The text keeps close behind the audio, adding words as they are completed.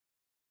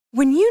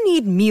When you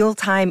need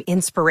mealtime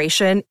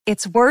inspiration,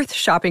 it's worth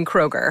shopping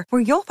Kroger,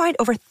 where you'll find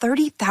over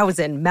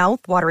 30,000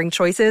 mouth-watering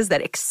choices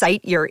that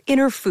excite your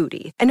inner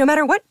foodie. And no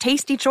matter what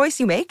tasty choice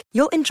you make,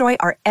 you'll enjoy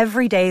our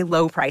everyday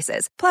low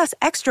prices, plus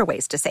extra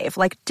ways to save,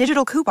 like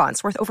digital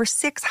coupons worth over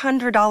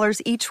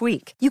 $600 each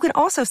week. You can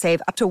also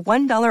save up to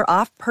 $1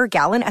 off per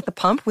gallon at the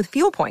pump with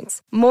fuel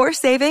points. More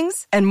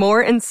savings and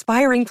more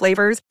inspiring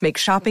flavors make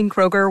shopping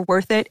Kroger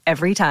worth it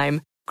every time.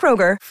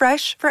 Kroger,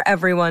 fresh for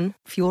everyone.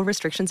 Fuel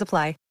restrictions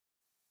apply.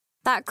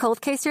 That cold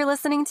case you're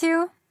listening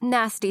to?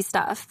 Nasty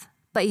stuff.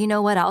 But you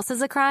know what else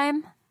is a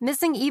crime?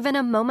 Missing even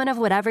a moment of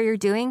whatever you're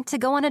doing to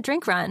go on a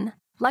drink run.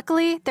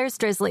 Luckily, there's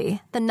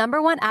Drizzly, the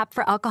 #1 app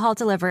for alcohol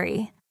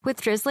delivery.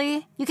 With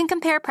Drizzly, you can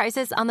compare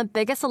prices on the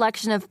biggest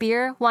selection of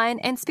beer, wine,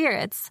 and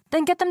spirits,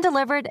 then get them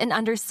delivered in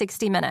under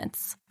 60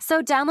 minutes.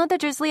 So download the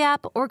Drizzly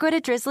app or go to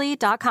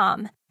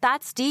drizzly.com.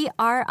 That's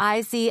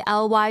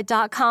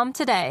DRIZLY.com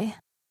today.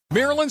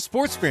 Maryland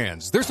sports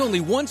fans, there's only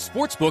one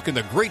sports book in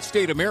the great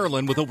state of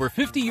Maryland with over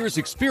 50 years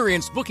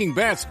experience booking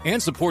bets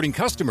and supporting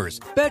customers.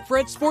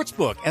 Betfred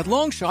Sportsbook at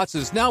Longshots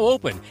is now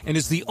open and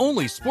is the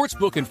only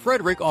sportsbook in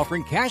Frederick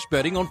offering cash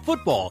betting on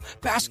football,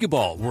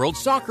 basketball, world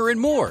soccer,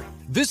 and more.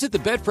 Visit the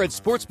Betfred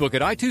Sportsbook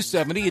at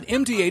I-270 and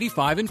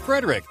MD-85 in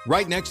Frederick,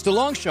 right next to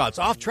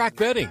Longshots off-track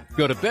betting.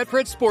 Go to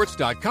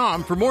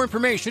betfredsports.com for more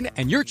information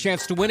and your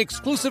chance to win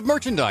exclusive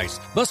merchandise.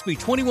 Must be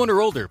 21 or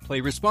older.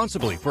 Play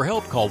responsibly. For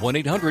help, call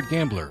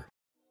 1-800-GAMBLER.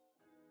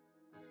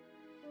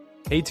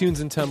 Hey, Tunes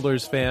and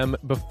Tumblers fam,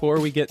 before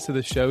we get to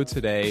the show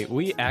today,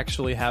 we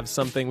actually have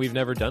something we've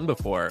never done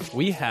before.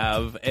 We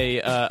have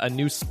a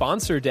new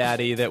sponsor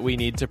daddy that we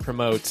need to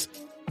promote.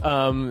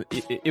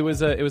 It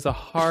was a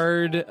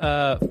hard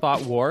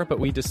fought war, but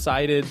we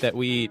decided that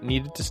we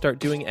needed to start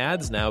doing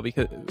ads now.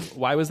 Because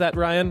why was that,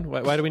 Ryan?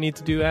 Why do we need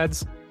to do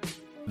ads?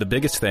 The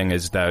biggest thing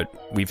is that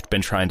we've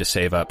been trying to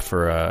save up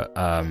for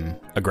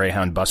a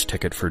Greyhound bus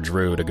ticket for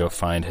Drew to go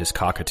find his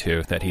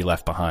cockatoo that he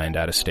left behind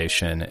at a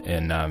station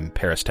in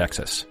Paris,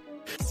 Texas.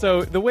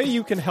 So the way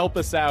you can help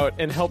us out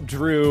and help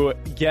Drew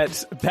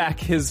get back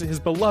his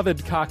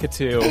beloved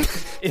cockatoo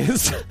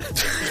is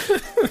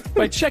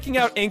by checking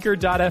out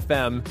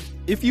Anchor.fm.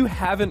 If you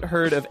haven't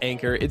heard of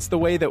Anchor, it's the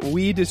way that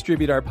we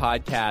distribute our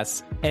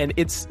podcasts, and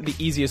it's the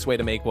easiest way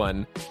to make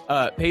one.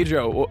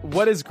 Pedro,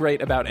 what is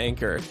great about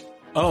Anchor?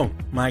 Oh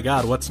my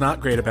God, what's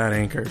not great about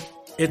Anchor?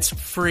 It's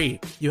free.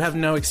 You have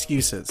no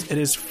excuses. It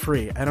is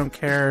free. I don't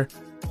care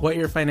what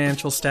your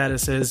financial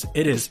status is.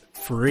 It is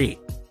free.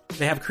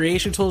 They have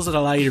creation tools that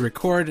allow you to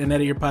record and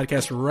edit your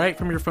podcast right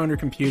from your phone or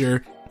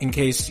computer in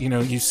case,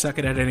 you suck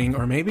at editing,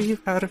 or maybe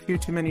you've had a few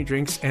too many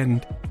drinks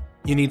and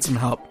you need some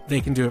help. They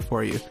can do it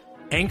for you.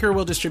 Anchor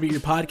will distribute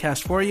your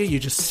podcast for you. You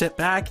just sit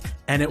back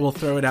and it will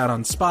throw it out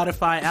on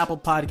Spotify, Apple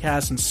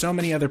Podcasts, and so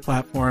many other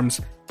platforms.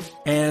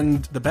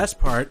 And the best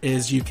part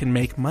is you can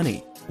make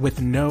money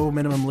with no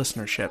minimum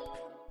listenership.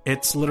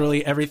 It's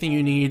literally everything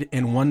you need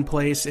in one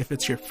place. If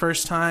it's your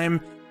first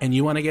time and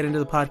you want to get into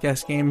the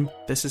podcast game,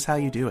 this is how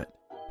you do it.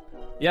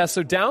 Yeah,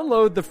 so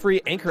download the free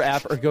Anchor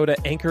app or go to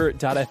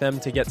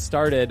anchor.fm to get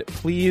started.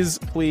 Please,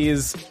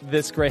 please,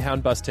 this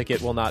Greyhound bus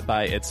ticket will not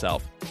buy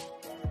itself.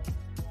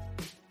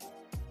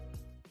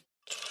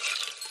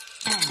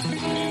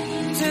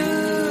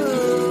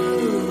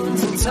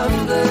 Tunes and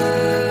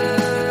Tumblers.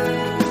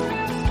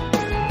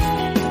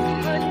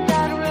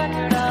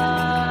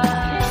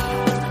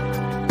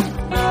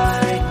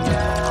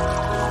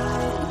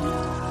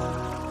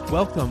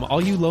 Welcome,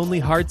 all you lonely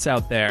hearts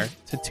out there,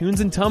 to Tunes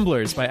and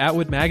Tumblers by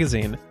Atwood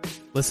Magazine.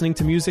 Listening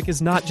to music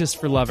is not just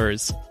for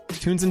lovers.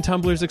 Tunes and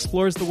Tumblers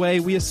explores the way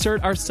we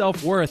assert our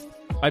self-worth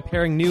by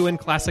pairing new and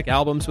classic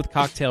albums with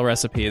cocktail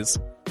recipes.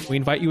 We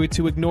invite you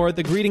to ignore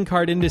the greeting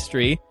card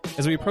industry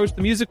as we approach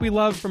the music we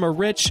love from a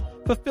rich,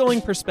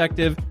 fulfilling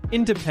perspective,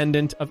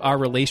 independent of our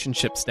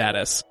relationship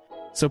status.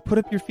 So put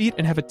up your feet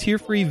and have a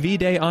tear-free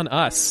V-Day on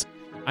us.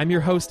 I'm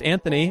your host,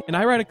 Anthony, and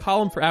I write a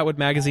column for Atwood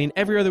Magazine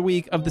every other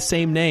week of the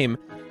same name.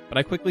 But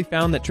I quickly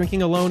found that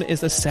drinking alone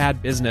is a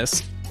sad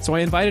business. So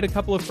I invited a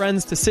couple of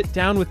friends to sit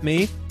down with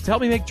me to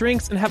help me make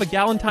drinks and have a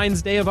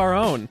Galentine's Day of our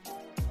own.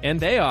 And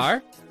they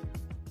are...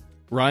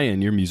 Ryan,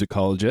 your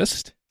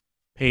musicologist.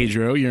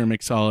 Pedro, you're a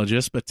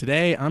mixologist, but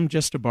today I'm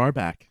just a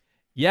barback.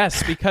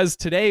 Yes, because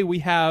today we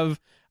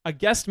have a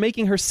guest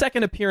making her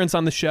second appearance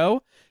on the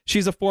show.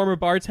 She's a former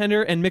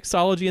bartender and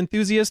mixology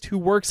enthusiast who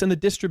works in the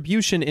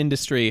distribution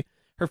industry.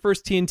 Her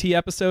first TNT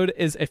episode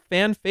is a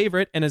fan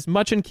favorite and is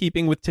much in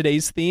keeping with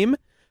today's theme.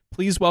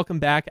 Please welcome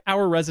back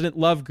our resident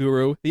love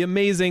guru, the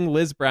amazing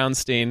Liz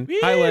Brownstein. Woo!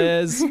 Hi,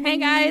 Liz. Hey,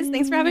 guys.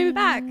 Thanks for having me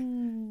back.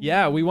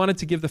 Yeah, we wanted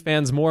to give the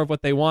fans more of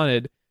what they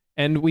wanted,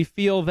 and we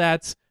feel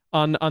that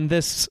on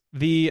this,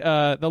 the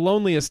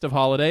loneliest of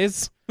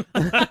holidays,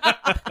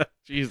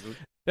 Jesus,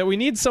 that we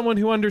need someone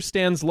who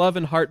understands love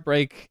and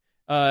heartbreak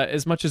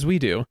as much as we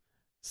do.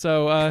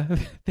 So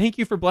thank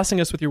you for blessing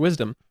us with your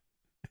wisdom.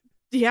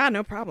 Yeah,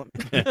 no problem.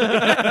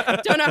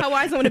 Don't know how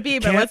wise I'm going to be,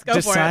 but let's go for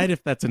it. Decide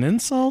if that's an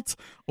insult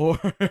or...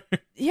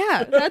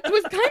 Yeah, that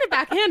was kind of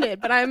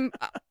backhanded, but I'm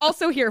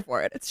also here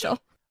for it. It's chill.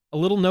 A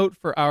little note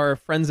for our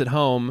friends at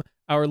home.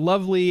 our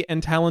lovely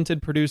and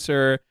talented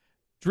producer,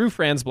 Drew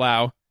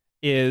Franzblau,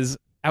 is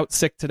out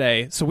sick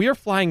today. So we are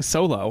flying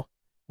solo.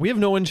 We have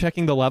no one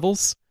checking the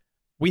levels.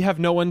 We have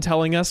no one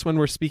telling us when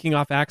we're speaking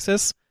off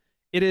axis.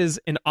 It is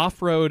an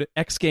off-road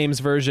X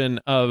Games version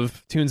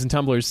of Tunes and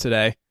Tumblers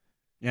today.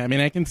 Yeah, I mean,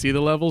 I can see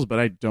the levels, but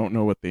I don't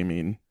know what they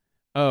mean.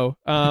 Oh,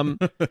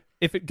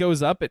 if it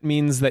goes up, it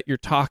means that you're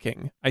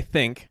talking, I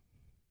think.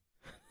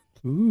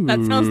 Ooh.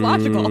 That sounds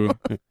logical.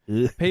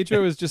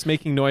 Pedro is just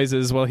making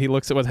noises while he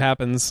looks at what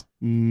happens.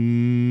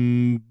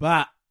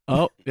 Bah.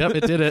 Oh, yep,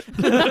 it did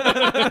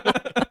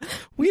it.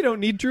 We don't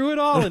need Drew at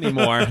all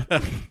anymore. I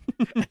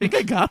think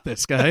I got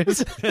this,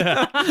 guys.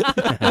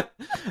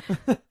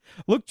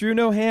 Look, Drew,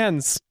 no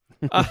hands.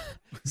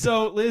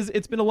 So, Liz,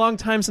 it's been a long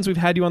time since we've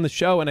had you on the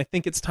show, and I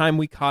think it's time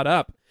we caught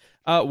up.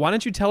 Why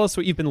don't you tell us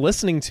what you've been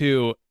listening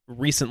to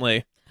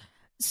recently?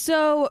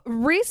 So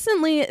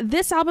recently,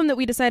 this album that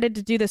we decided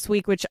to do this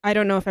week, which I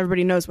don't know if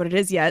everybody knows what it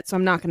is yet, so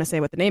I'm not going to say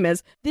what the name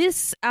is.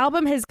 This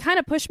album has kind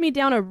of pushed me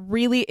down a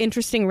really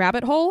interesting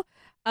rabbit hole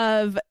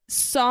of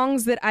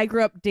songs that I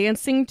grew up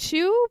dancing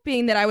to,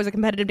 being that I was a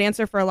competitive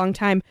dancer for a long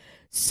time.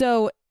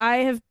 So I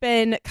have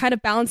been kind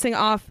of balancing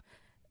off,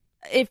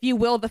 if you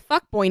will, the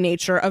fuckboy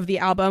nature of the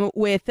album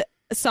with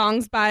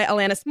songs by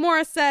Alanis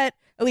Morissette,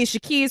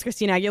 Alicia Keys,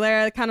 Christina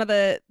Aguilera, kind of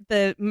the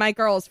my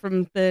girls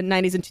from the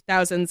 90s and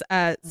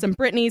 2000s, some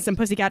Britney, some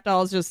Pussycat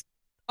Dolls, just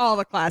all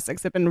the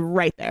classics have been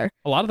right there.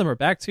 A lot of them are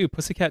back, too.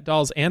 Pussycat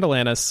Dolls and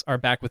Alanis are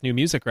back with new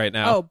music right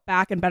now. Oh,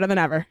 back and better than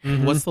ever.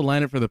 Mm-hmm. What's the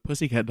lineup for the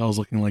Pussycat Dolls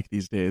looking like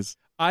these days?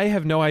 I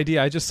have no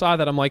idea. I just saw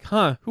that. I'm like,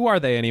 who are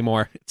they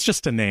anymore? It's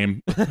just a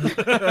name.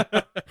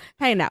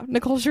 Hey, now,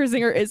 Nicole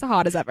Scherzinger is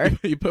hot as ever.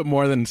 You put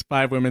more than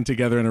 5 women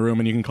together in a room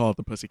and you can call it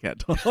the Pussycat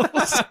Dolls.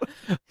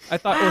 I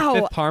thought, Wow.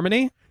 or Fifth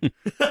Harmony?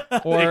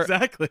 Or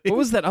exactly. what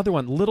was that other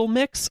one? Little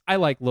Mix? I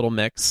like Little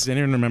Mix. Does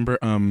anyone remember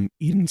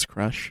Eden's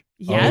Crush?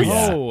 Yes.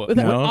 yeah. With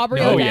No?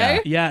 Aubrey Oh,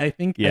 O'Day? yeah. Yeah, I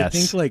think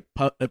like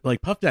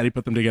Puff Daddy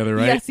put them together,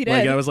 right? Yes, he did.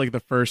 Like that was like the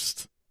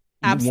first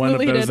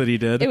Absolutely one of those did. that he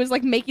did. It was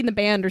like making the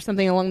band or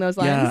something along those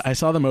lines. Yeah, I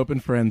saw them open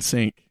for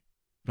NSYNC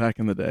back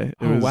in the day.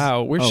 It was-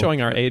 Wow. We're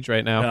showing our age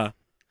right now. Yeah.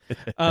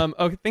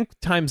 I think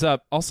time's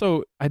up.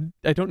 Also, I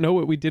don't know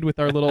what we did with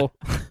our little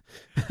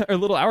our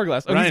little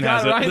hourglass. Oh, Ryan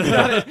has it. Ryan's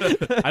got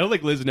it. I don't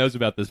think Liz knows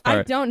about this I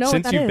part. don't know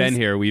Since what that you've been is.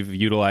 here, we've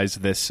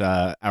utilized this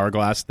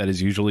hourglass that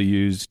is usually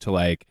used to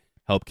like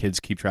help kids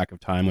keep track of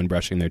time when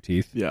brushing their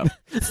teeth. Yeah.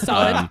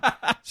 Solid.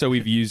 So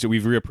we've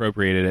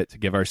reappropriated it to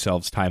give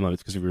ourselves time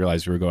limits because we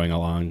realized we were going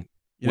along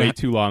way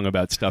too long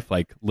about stuff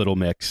like Little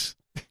Mix.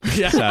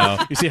 Yeah.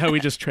 So You see how we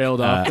just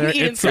trailed off there?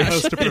 Eden's It's Crush.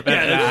 supposed to prevent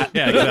that.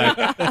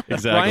 Yeah,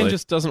 exactly. Ryan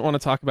just doesn't want to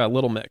talk about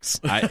Little Mix.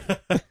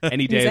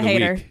 Any day He's of a the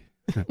hater.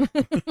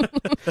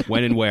 week.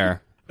 When and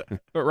where.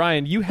 But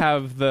Ryan, you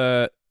have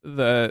the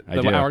do.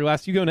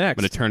 hourglass. You go next.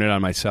 I'm going to turn it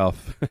on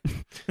myself.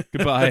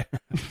 Goodbye.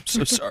 I'm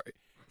so sorry.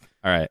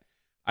 All right.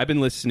 I've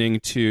been listening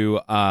to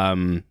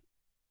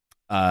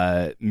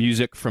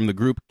music from the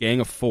group Gang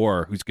of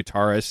Four, whose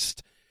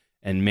guitarist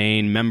and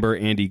main member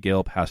Andy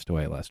Gill passed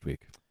away last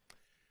week.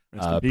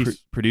 Rest in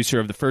peace. Producer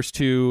of the first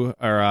two,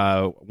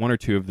 or one or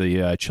two of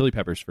the Chili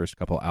Peppers' first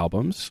couple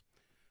albums.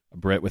 A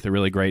Brit with a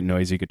really great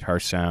noisy guitar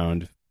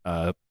sound,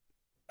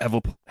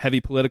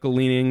 heavy political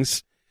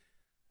leanings.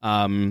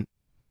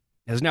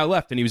 Has now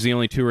left, and he was the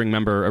only touring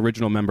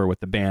original member with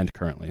the band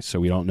currently, so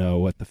we don't know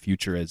what the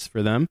future is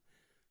for them.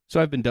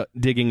 So I've been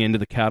digging into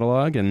the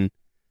catalog and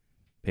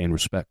paying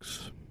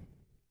respects.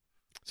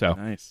 So,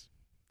 Nice.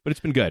 but it's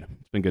been good.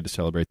 It's been good to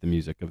celebrate the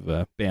music of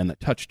a band that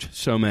touched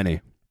so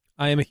many.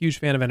 I am a huge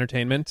fan of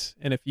Entertainment,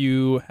 and if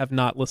you have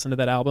not listened to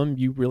that album,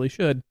 you really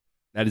should.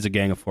 That is a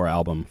Gang of Four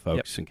album,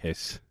 folks, in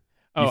case.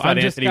 Oh, You thought I'm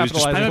just Anthony was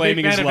just capitalizing. I'm a big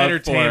claiming his fan of love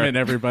entertainment,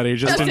 everybody.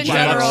 Just Just in in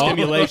I love general.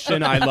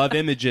 stimulation. I love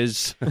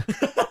images.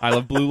 I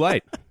love blue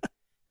light.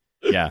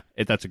 Yeah,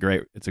 it's a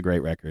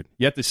great record.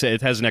 You have to say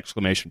it has an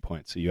exclamation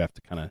point, so you have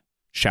to kind of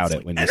shout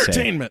it when you say it.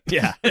 entertainment.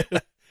 Yeah.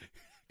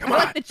 I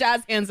like the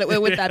jazz hands that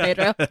went with that,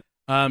 Pedro.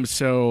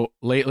 So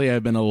lately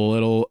I've been a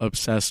little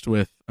obsessed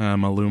with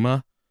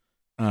Maluma.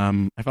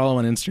 I follow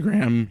him on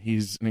Instagram.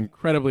 He's an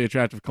incredibly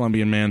attractive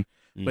Colombian man,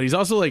 but he's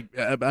also like,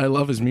 I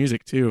love his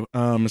music too,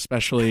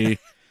 especially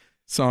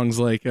songs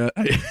like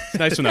It's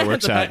nice when that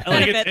works out.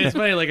 like it's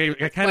funny, like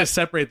I kind of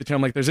separate the two.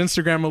 I'm like, there's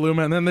Instagram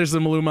Maluma, and then there's the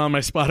Maluma on my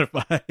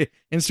Spotify.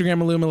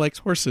 Instagram Maluma likes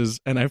horses,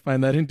 and I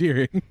find that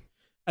endearing.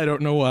 I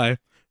don't know why,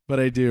 but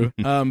I do.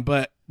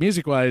 But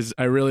music wise,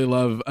 I really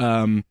love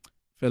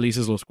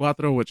Felices los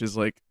Cuatro, which is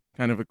like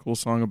kind of a cool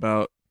song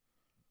about.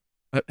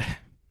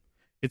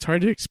 It's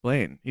hard to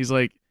explain. He's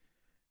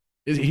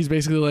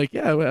basically like,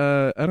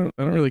 yeah, I don't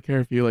really care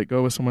if you like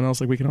go with someone else.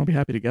 Like, we can all be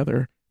happy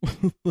together.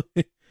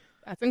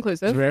 That's It's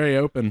inclusive. very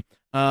open.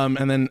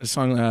 And then a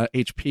song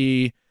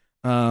HP.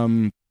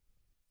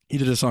 He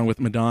did a song with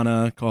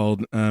Madonna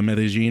called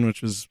Medellin,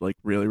 which was like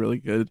really, really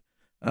good.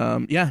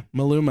 Yeah,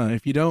 Maluma.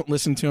 If you don't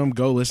listen to him,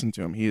 go listen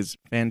to him. He is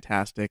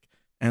fantastic.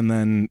 And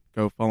then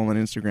go follow him on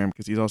Instagram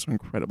because he's also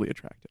incredibly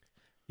attractive.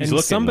 He's And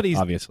looking, somebody's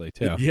obviously,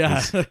 too.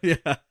 Yeah,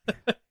 yeah.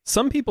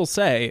 Some people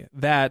say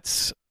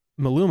that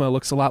Maluma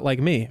looks a lot like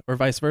me, or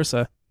vice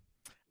versa.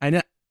 I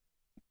know.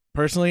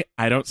 Personally,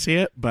 I don't see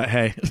it, but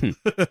hey.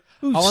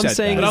 All I'm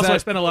saying but is also that I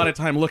spent a lot of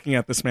time looking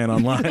at this man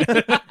online.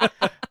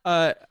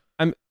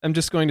 I'm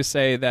just going to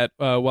say that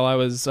while I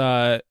was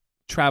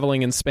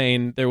traveling in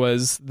Spain, there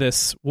was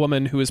this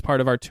woman who was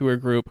part of our tour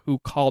group who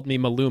called me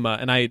Maluma,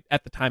 and I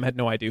at the time had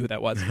no idea who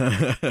that was.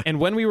 And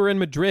when we were in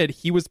Madrid,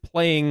 he was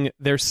playing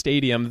their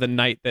stadium the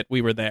night that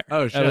we were there.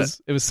 Oh shit!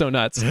 It was so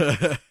nuts.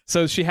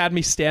 So she had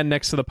me stand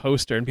next to the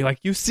poster and be like,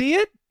 "You see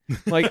it?"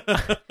 Like,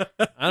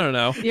 I don't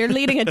know. You're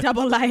leading a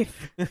double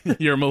life.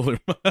 You're Maluma.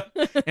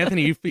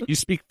 Anthony, you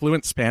speak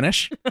fluent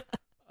Spanish?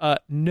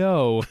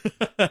 No.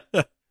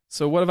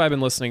 So what have I been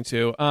listening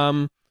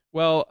to?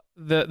 Well,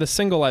 the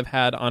single I've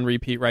had on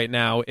repeat right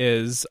now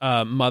is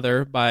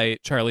Mother by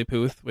Charlie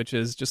Puth, which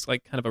is just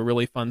like kind of a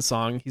really fun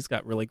song. He's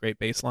got really great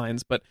bass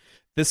lines. But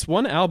this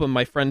one album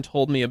my friend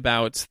told me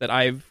about that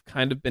I've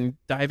kind of been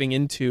diving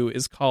into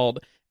is called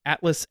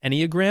Atlas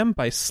Enneagram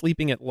by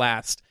Sleeping at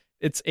Last.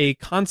 It's a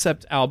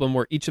concept album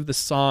where each of the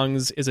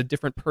songs is a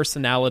different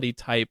personality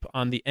type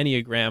on the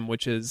Enneagram,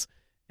 which is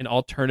an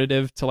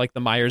alternative to like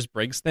the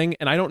Myers-Briggs thing.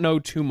 And I don't know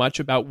too much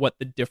about what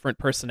the different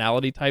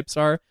personality types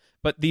are,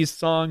 but these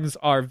songs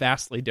are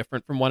vastly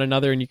different from one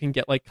another, and you can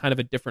get like kind of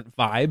a different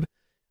vibe.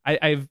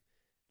 I've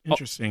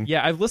Interesting.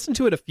 Yeah, I've listened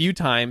to it a few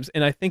times,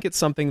 and I think it's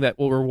something that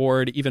will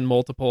reward even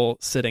multiple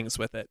sittings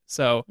with it.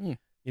 So,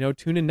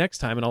 tune in next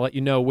time, and I'll let you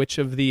know which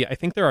of I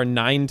think there are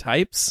 9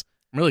 types.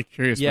 I'm really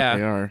curious what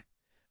they are.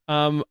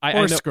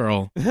 Horse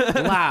girl.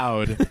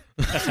 Loud.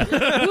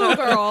 Blue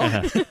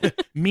girl.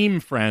 Meme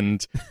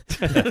friend.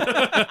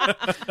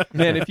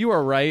 Man, if you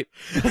are right.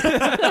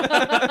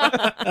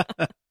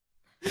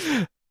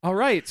 All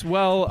right.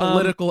 Well,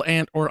 political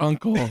aunt or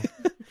uncle.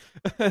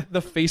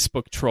 The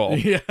Facebook troll.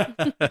 Yeah.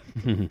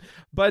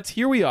 But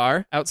here we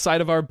are outside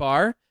of our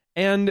bar.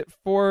 And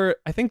for,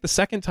 I think, the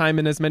second time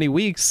in as many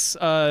weeks,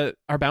 our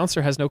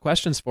bouncer has no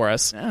questions for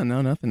us. Yeah,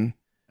 no, nothing.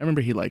 I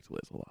remember he liked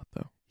Liz a lot,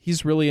 though.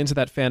 He's really into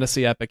that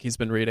fantasy epic he's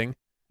been reading.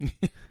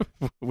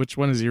 Which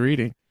one is he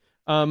reading?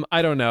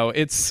 I don't know.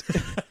 It's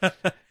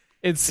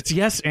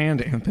yes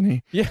and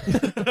Anthony. Yeah.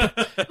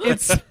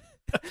 It's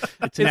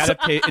an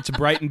adaptation. It's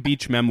Brighton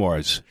Beach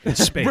Memoirs in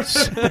space.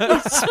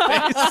 Space.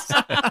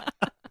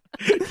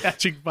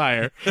 Catching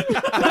fire.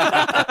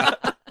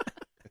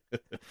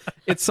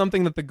 It's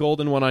something that the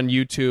golden one on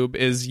YouTube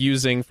is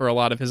using for a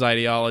lot of his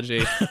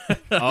ideology.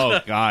 Oh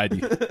God,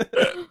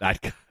 that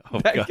guy. Oh,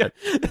 God.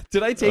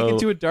 Did I take it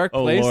to a dark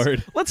place?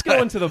 Lord. Let's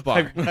go into the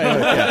bar.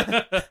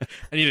 I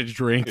need a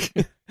drink.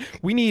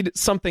 We need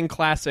something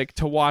classic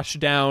to wash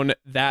down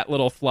that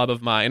little flub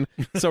of mine.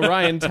 So,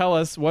 Ryan, tell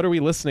us, what are we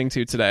listening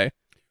to today?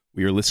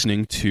 We are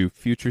listening to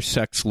Future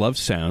Sex Love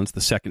Sounds, the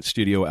second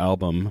studio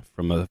album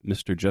from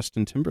Mr.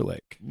 Justin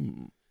Timberlake.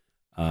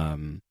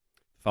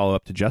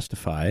 Follow-up to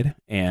Justified,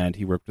 and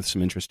he worked with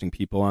some interesting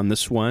people on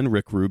this one.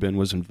 Rick Rubin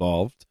was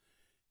involved.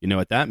 You know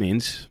what that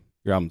means.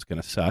 Your album's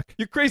going to suck.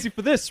 You're crazy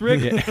for this,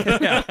 Rick.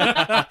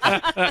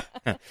 Yeah.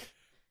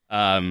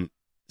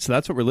 So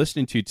that's what we're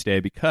listening to today,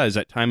 because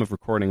at time of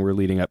recording, we're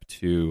leading up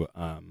to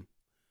a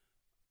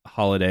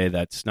holiday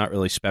that's not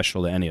really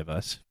special to any of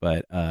us.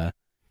 But,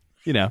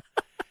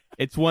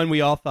 it's one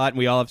we all thought and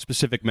we all have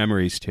specific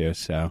memories to.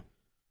 So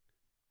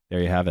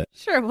there you have it.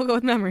 Sure, we'll go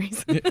with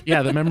memories.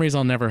 Yeah, the memories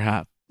I'll never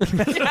have.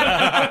 That's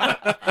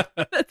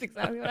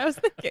exactly what I was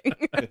thinking.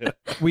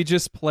 We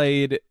just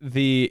played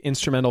the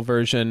instrumental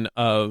version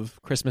of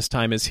Christmas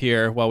Time Is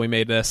Here while we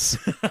made this,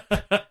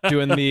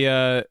 doing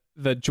the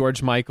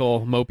George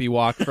Michael Mopey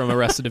walk from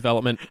Arrested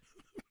Development.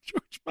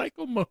 George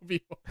Michael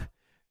Mopey walk.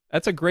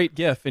 That's a great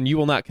gif, and you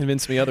will not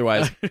convince me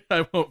otherwise.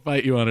 I won't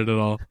fight you on it at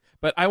all.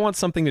 But I want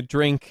something to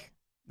drink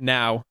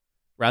now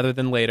rather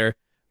than later.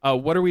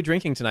 What are we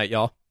drinking tonight,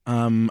 y'all?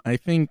 I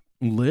think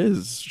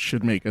Liz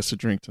should make us a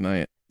drink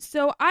tonight.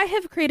 So I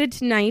have created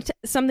tonight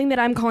something that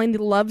I'm calling the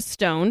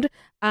LoveStoned,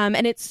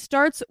 and it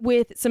starts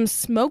with some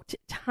smoked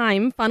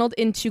thyme funneled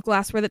into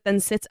glassware that then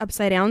sits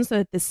upside down so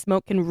that the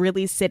smoke can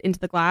really sit into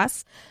the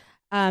glass.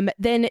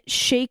 Then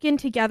shaken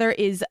together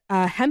is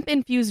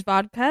hemp-infused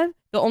vodka.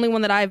 The only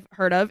one that I've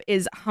heard of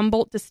is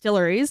Humboldt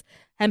Distillery's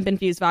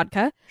hemp-infused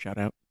vodka. Shout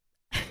out.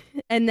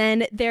 And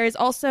then there is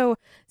also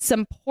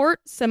some port,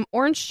 some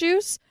orange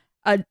juice,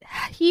 a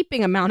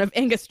heaping amount of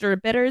Angostura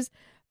bitters,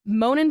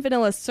 Monin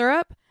vanilla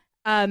syrup,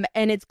 and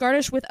it's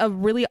garnished with a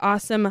really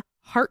awesome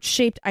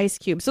heart-shaped ice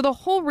cube. So the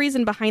whole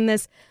reason behind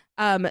this,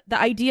 the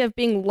idea of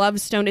being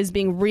LoveStoned is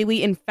being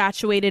really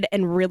infatuated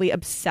and really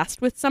obsessed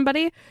with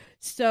somebody.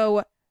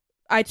 So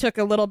I took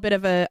a little bit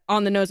of a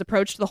on-the-nose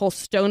approach to the whole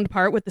stoned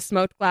part with the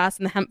smoked glass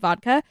and the hemp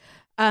vodka.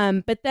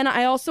 But then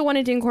I also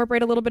wanted to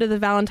incorporate a little bit of the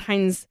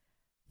Valentine's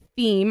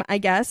theme, I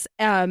guess,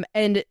 and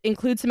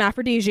include some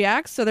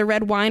aphrodisiacs. So the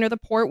red wine or the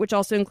port, which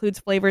also includes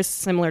flavors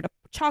similar to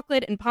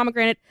chocolate and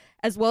pomegranate,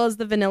 as well as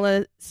the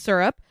vanilla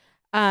syrup.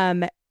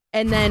 And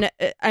then,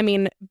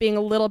 being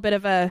a little bit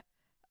of a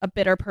a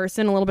bitter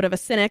person, a little bit of a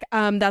cynic.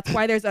 That's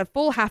why there's a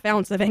full half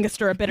ounce of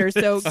Angostura bitter.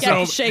 So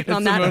get shaken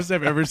on that. It's the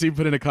most I've ever seen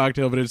put in a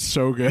cocktail, but it's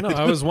so good. No,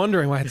 I was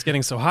wondering why it's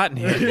getting so hot in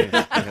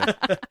here.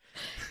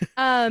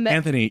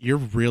 Anthony, you're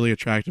really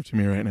attractive to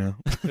me right now.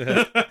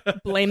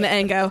 Blame the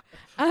Ango.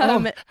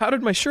 How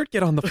did my shirt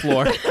get on the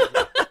floor?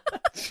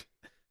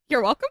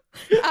 You're welcome.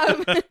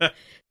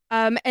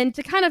 And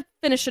to kind of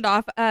finish it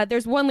off,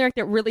 there's one lyric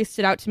that really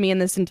stood out to me in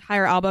this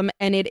entire album,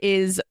 and it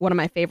is one of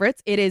my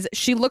favorites. It is,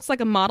 "She looks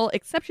like a model,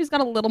 except she's got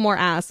a little more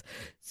ass."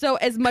 So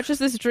as much as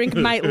this drink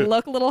might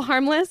look a little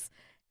harmless,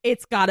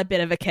 it's got a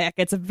bit of a kick.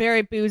 It's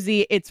very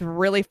boozy. It's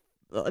really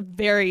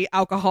very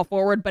alcohol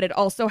forward, but it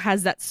also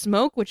has that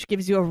smoke, which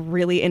gives you a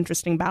really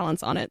interesting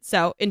balance on it.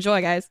 So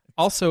enjoy, guys.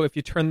 Also, if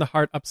you turn the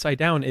heart upside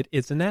down, it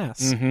is an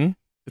ass. Mm-hmm.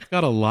 It's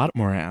got a lot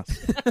more ass.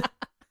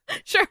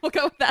 Sure, we'll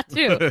go with that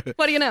too.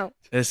 What do you know?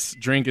 This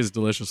drink is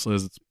delicious,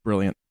 Liz. It's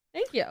brilliant.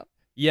 Thank you.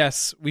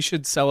 Yes, we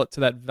should sell it to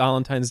that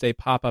Valentine's Day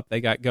pop-up they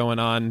got going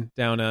on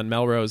down on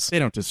Melrose. They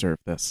don't deserve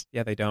this.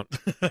 Yeah, they don't.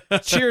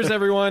 Cheers,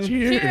 everyone.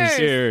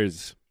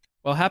 Cheers.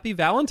 Well, happy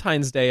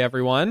Valentine's Day,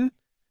 everyone.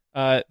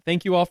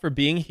 Thank you all for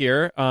being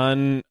here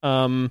on,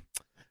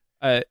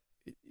 I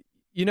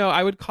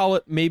would call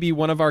it maybe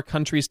one of our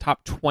country's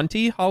top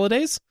 20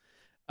 holidays.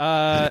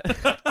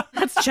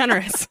 That's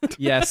generous.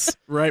 Yes.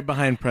 Right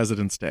behind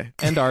President's Day.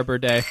 And Arbor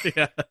Day.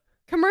 Yeah.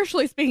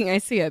 Commercially speaking, I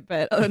see it,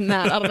 but other than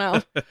that, I don't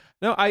know.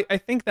 No, I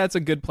think that's a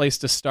good place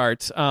to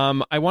start.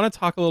 I want to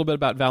talk a little bit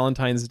about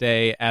Valentine's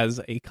Day as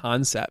a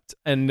concept.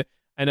 And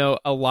I know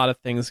a lot of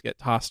things get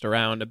tossed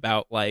around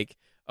about like,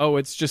 oh,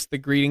 it's just the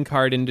greeting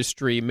card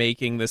industry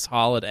making this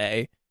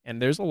holiday. And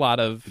there's a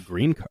lot of...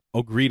 Greeting card.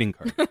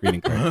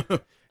 Greeting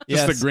card.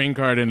 Just the green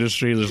card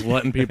industry, just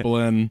letting people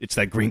in. It's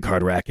that green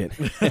card racket.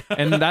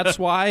 And that's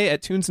why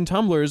at Tunes and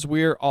Tumblers,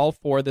 we're all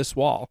for this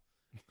wall.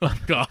 Oh,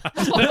 God.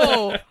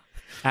 Oh.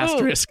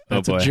 Asterisk.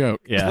 That's boy. a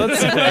joke. Yeah.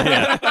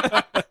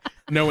 Yeah.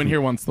 No one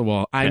here wants the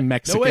wall. I'm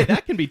Mexican. No way,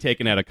 that can be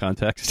taken out of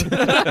context.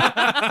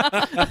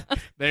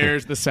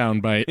 There's the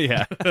soundbite.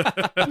 Yeah.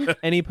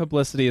 Any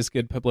publicity is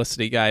good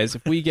publicity, guys.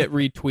 If we get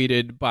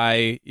retweeted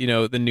by,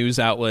 the news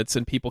outlets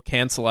and people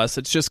cancel us,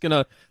 it's just going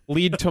to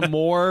lead to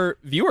more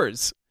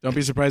viewers. Don't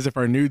be surprised if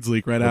our nudes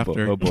leak right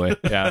after. Oh boy.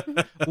 Yeah.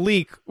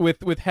 Leak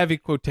with heavy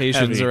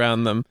quotations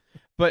around them.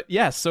 But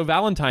yes, so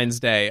Valentine's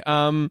Day.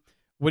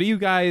 What do you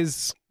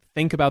guys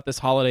think about this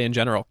holiday in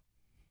general?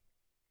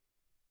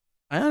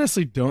 I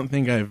honestly don't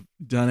think I've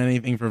done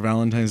anything for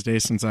Valentine's Day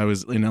since I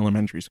was in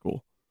elementary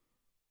school.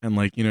 And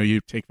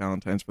you take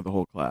Valentine's for the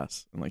whole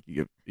class and you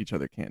give each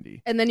other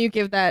candy. And then you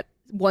give that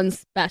one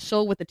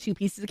special with the 2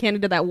 pieces of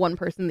candy to that one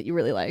person that you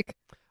really like.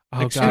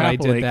 Oh, God, I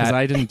did that. Because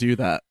I didn't do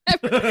that.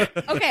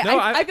 Okay, No,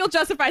 I feel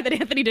justified that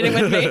Anthony did it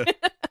with me.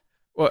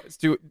 Well,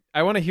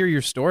 I want to hear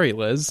your story,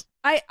 Liz.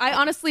 I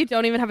honestly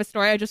don't even have a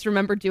story. I just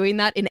remember doing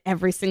that in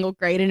every single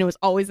grade, and it was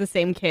always the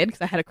same kid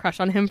because I had a crush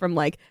on him from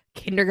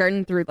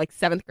kindergarten through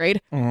 7th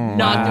grade.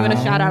 Not doing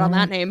a shout out on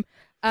that name.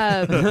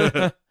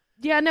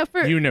 Yeah, no,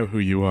 you know who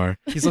you are.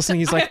 He's listening.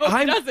 He's like,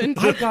 I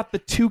got the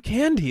 2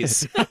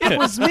 candies. It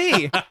was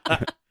me.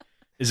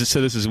 This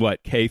is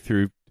what, K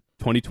through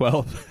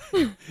 2012?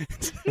 No.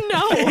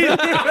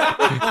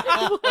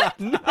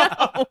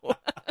 No.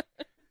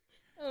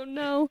 Oh,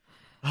 no.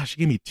 Oh, she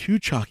gave me 2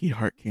 chalky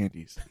heart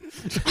candies.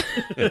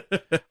 I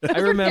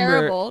remember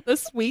terrible. The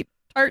sweet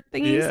tart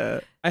thingies.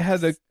 Yeah. I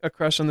had a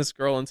crush on this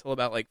girl until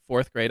about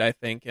 4th grade, I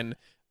think, and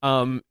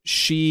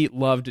she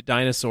loved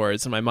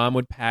dinosaurs, and my mom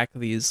would pack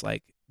these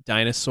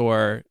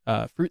dinosaur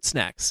fruit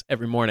snacks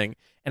every morning,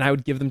 and I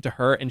would give them to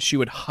her, and she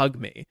would hug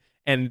me,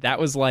 and that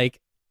was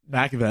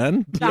back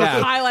then. The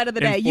highlight of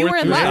the day. You were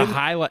in love.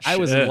 Highlight. I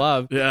was in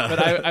love. Yeah.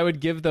 But I would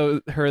give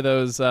her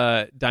those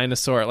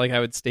dinosaur. I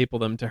would staple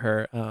them to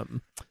her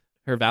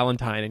her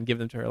Valentine and give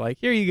them to her.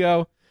 Here you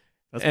go.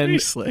 That's pretty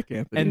slick,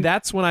 Anthony. And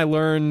that's when I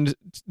learned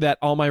that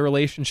all my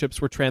relationships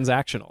were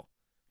transactional.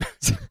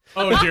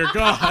 Oh dear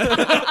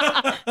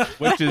God!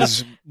 Which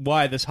is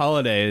why this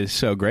holiday is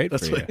so great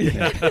for you.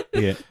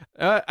 Yeah.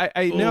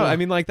 I know. I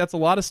mean, that's a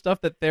lot of stuff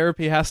that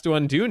therapy has to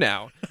undo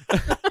now.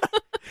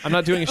 I'm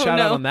not doing a shout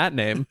out on that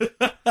name.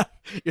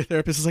 Your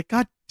therapist is like,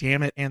 God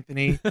damn it,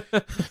 Anthony.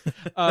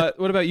 What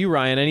about you,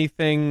 Ryan?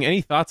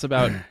 Any thoughts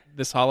about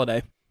this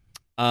holiday?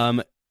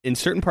 In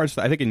certain parts,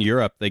 I think in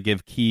Europe, they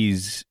give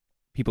keys.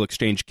 People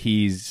exchange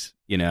keys,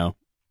 to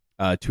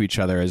each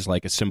other as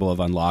a symbol of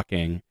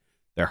unlocking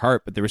their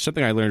heart. But there was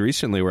something I learned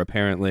recently where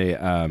apparently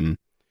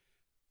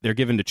they're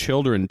given to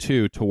children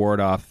too to ward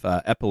off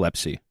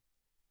epilepsy.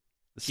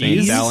 The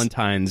St.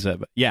 Valentine's,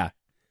 I'm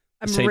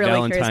St. really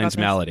Valentine's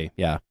malady.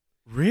 Yeah.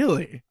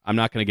 Really? I'm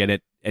not going to get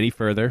it any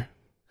further.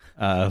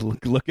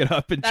 Look it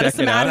up and that check is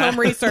some it out. at-home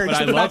research. But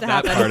I about love to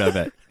that happen. part of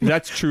it.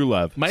 That's true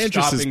love. My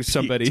interest is stopping piqued.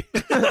 somebody.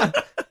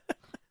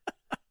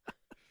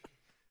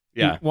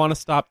 You want to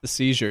stop the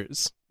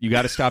seizures. You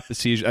got to stop the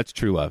seizure. That's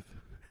true love.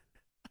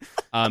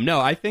 No,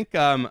 I think.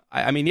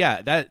 I mean,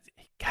 yeah. That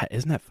God,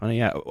 isn't that funny?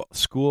 Yeah,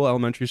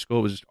 elementary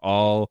school was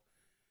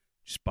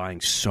just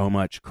buying so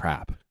much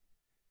crap,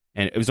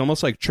 and it was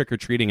almost like trick or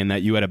treating in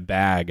that you had a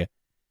bag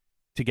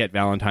to get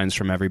Valentines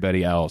from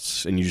everybody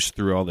else, and you just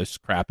threw all this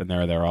crap in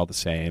there. They're all the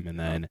same, and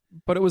then.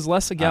 But it was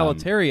less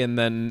egalitarian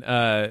than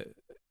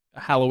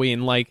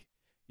Halloween. Like,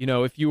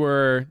 if you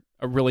were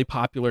a really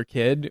popular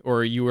kid,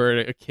 or you were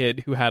a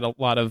kid who had a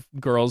lot of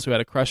girls who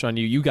had a crush on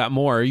you, you got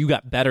more, you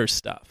got better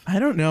stuff. I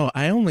don't know.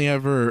 I only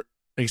ever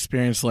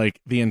experienced like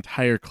the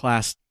entire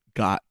class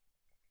got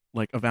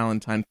like a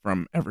Valentine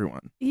from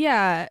everyone.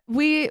 Yeah,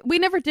 we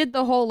never did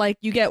the whole like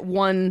you get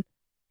one.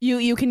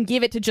 You can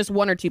give it to just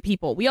one or two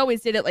people. We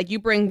always did it like you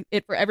bring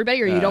it for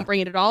everybody, or you don't bring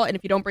it at all. And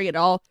if you don't bring it at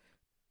all,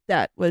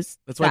 that's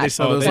why they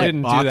sell those. They like,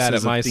 didn't do that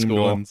at boxes my of themed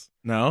school. ones.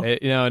 No,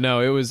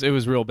 no, it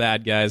was real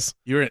bad, guys.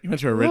 You went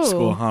to a rich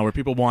school, huh? Where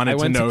people wanted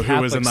to know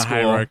who was in the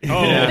Catholic hierarchy. school.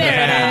 Oh, There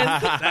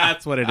it is.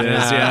 that's what it is.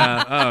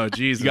 Yeah. Oh,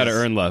 Jesus. You got to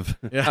earn love.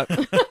 Yeah.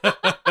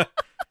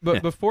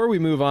 But before we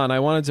move on, I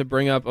wanted to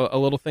bring up a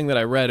little thing that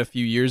I read a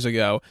few years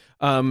ago.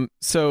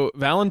 So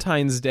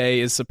Valentine's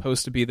Day is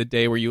supposed to be the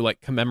day where you like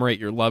commemorate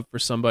your love for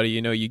somebody.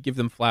 You give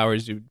them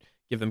flowers, you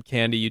give them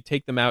candy, you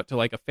take them out to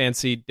like a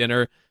fancy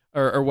dinner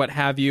or what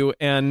have you.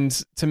 And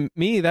to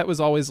me, that was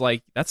always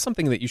like, that's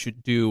something that you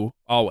should do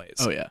always.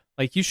 Oh, yeah.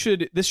 Like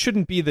this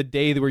shouldn't be the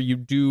day where you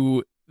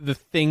do the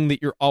thing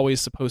that you're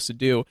always supposed to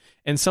do.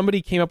 And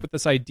somebody came up with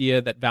this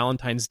idea that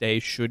Valentine's Day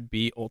should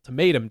be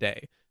ultimatum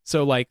day.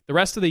 So like the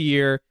rest of the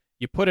year,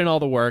 you put in all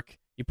the work,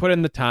 you put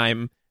in the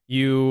time,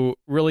 you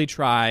really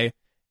try,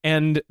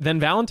 and then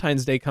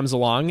Valentine's Day comes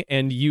along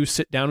and you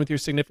sit down with your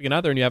significant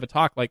other and you have a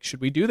talk like,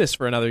 should we do this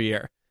for another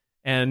year?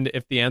 And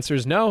if the answer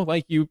is no,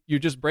 like you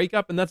just break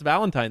up and that's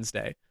Valentine's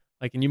Day.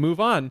 Like, and you move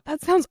on.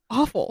 That sounds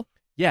awful.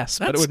 Yes,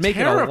 but it That's would make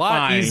it a lot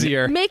terrifying.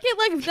 easier. Make it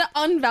like the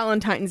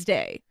un-Valentine's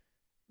Day.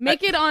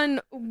 Make it on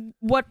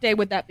what day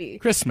would that be?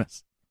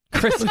 Christmas.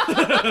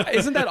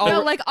 Isn't that all?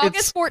 No, like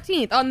August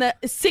 14th on the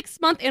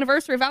 6-month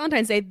anniversary of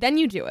Valentine's Day. Then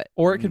you do it.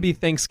 Or it could be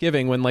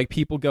Thanksgiving when like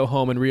people go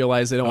home and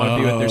realize they don't want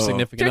to be with their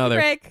significant Turkey other.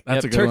 break. That's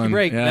Yep, a good turkey one.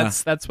 break. Yeah.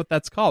 That's what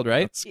that's called,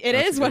 right? It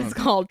is what it's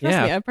called. Trust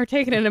Yeah. me, I've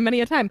partaken in it many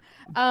a time.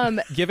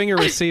 Giving or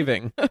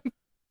receiving.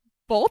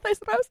 Both, I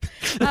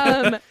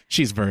suppose.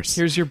 She's verse.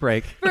 Here's your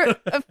break. For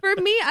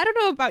me, I don't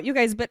know about you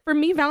guys, but for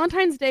me,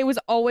 Valentine's Day was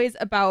always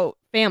about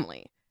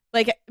family.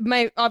 Like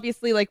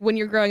obviously, like when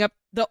you're growing up,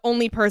 the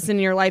only person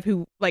in your life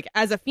who, like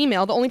as a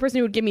female, the only person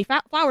who would give me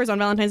flowers on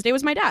Valentine's Day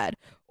was my dad.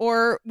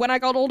 Or when I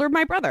got older,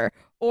 my brother.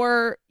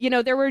 Or,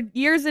 there were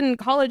years in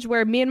college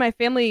where me and my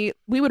family,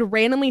 we would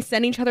randomly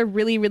send each other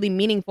really, really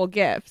meaningful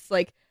gifts.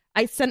 Like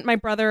I sent my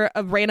brother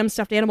a random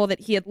stuffed animal that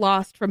he had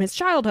lost from his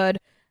childhood,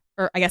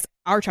 or I guess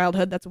our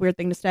childhood. That's a weird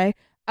thing to say.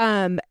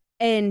 And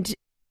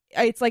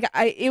it's like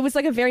it was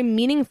like a very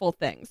meaningful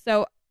thing.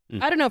 So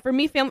I don't know. For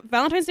me,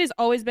 Valentine's Day has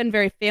always been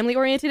very family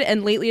oriented,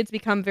 and lately it's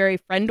become very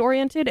friend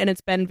oriented, and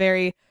it's been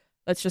very,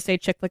 let's just say,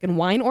 chick flick and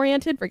wine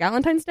oriented for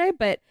Valentine's Day.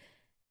 But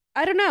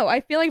I don't know. I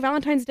feel like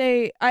Valentine's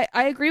Day. I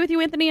agree with you,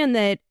 Anthony, in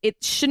that it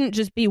shouldn't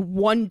just be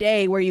one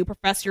day where you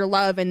profess your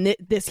love and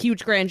this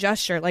huge grand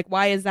gesture. Like,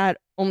 why is that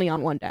only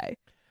on one day?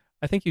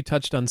 I think you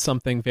touched on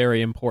something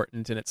very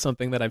important, and it's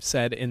something that I've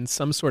said in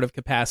some sort of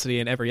capacity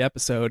in every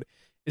episode,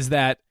 is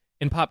that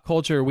in pop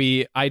culture,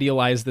 we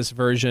idealize this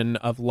version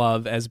of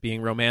love as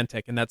being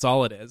romantic, and that's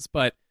all it is.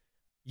 But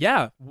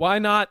yeah, why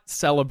not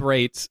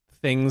celebrate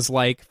things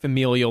like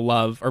familial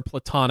love or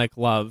platonic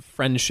love,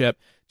 friendship,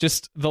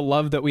 just the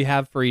love that we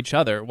have for each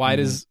other? Why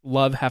does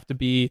love have to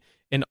be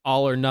an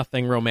all or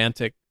nothing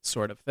romantic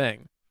sort of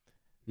thing?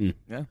 Yeah,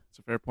 it's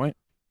a fair point.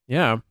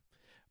 Yeah.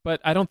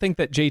 But I don't think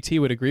that JT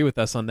would agree with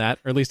us on that,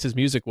 or at least his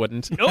music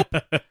wouldn't. Nope.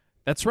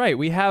 That's right.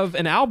 We have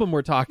an album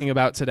we're talking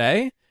about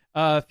today.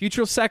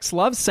 Future Sex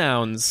Love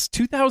Sounds,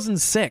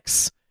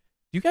 2006. Do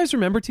you guys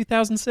remember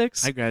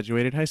 2006? I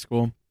graduated high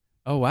school.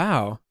 Oh,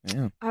 wow.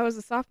 Yeah. I was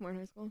a sophomore in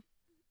high school.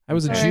 I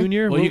was a Sorry.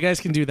 junior. Well, you guys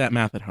can do that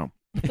math at home.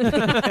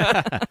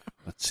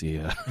 Let's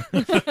see.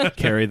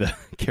 Carry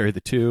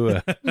the two.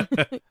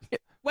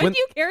 When do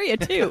you carry a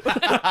two?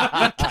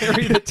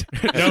 carry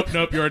the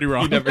Nope, you're already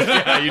wrong. You never.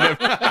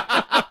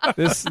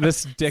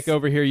 this dick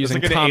over here It's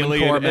using like Common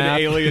Core math.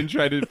 an alien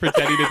trying to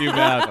pretending to do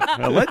math.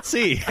 Let's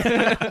see.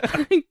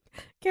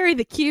 Carry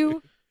the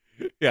Q.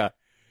 Yeah.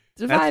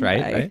 Divide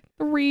right, by right?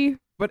 3.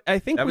 But I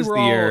think That we was were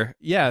the all... year-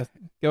 Yeah,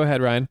 go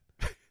ahead, Ryan.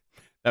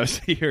 That was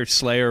the year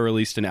Slayer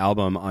released an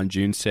album on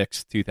June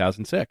 6th,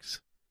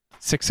 2006.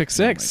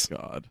 666. Oh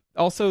my God.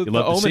 Also, You'd the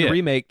love to see Omen it.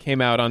 remake came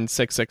out on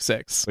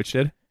 666. Which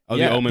did? Oh,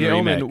 Yeah, the Omen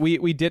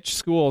remake. We ditched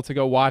school to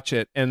go watch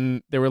it,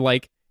 and there were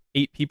like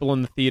 8 people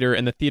in the theater,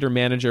 and the theater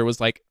manager was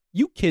like,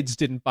 "You kids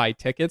didn't buy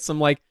tickets." I'm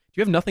like, "Do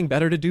you have nothing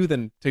better to do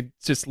than to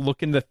just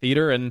look in the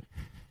theater and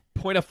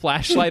point a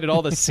flashlight at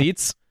all the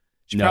seats?"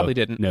 She No, probably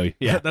didn't. No,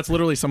 yeah. That's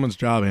literally someone's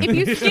job, If Anthony.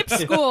 you skip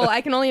school,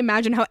 I can only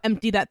imagine how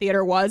empty that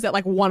theater was at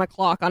like 1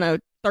 o'clock on a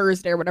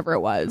Thursday or whatever it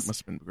was. Must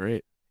have been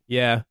great.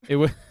 Yeah, it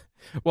was.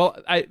 Well,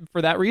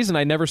 for that reason,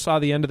 I never saw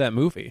the end of that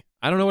movie.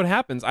 I don't know what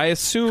happens. I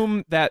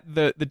assume that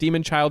the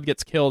demon child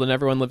gets killed and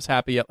everyone lives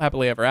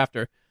happily ever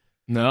after.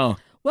 No.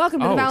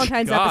 Welcome to the Oh,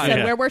 Valentine's God. episode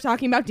Yeah. where we're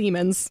talking about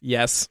demons.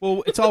 Yes.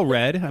 Well, it's all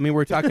red. I mean,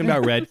 we're talking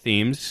about red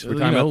themes. We're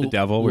talking about the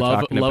devil. We're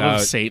talking love about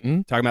of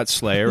Satan. talking about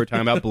Slayer. We're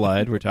talking about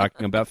blood. We're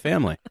talking about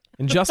family.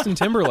 And Justin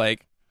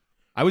Timberlake.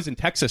 I was in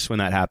Texas when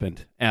that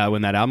happened,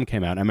 when that album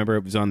came out. I remember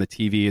it was on the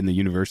TV in the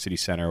University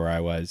Center where I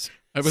was.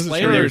 I wasn't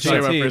Slayer sure what you or were talking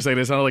about TNT? for a second.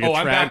 It sounded like Oh, a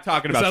I'm back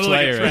talking about it sounded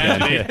like a Slayer again.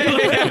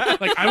 tragedy.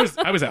 Like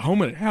I was at home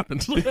when it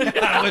happened. When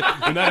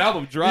that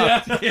album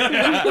dropped.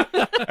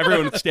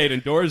 Everyone stayed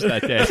indoors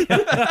that day.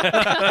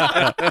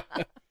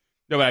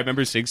 No, but I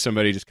remember seeing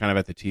somebody just kind of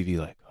at the TV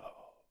like,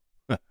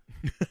 oh,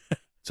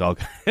 it's all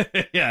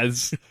good. Yeah,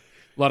 it's A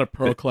lot of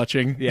pearl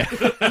clutching. yeah,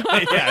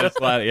 yeah, it's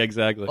a lot. Yeah,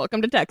 exactly.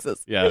 Welcome to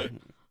Texas. Yeah,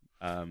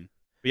 but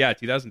yeah,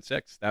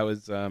 2006. That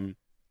was,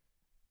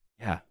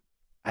 yeah.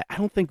 I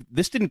don't think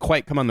this didn't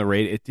quite come on the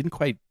radio. It didn't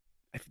quite.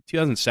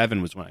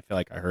 2007 was when I feel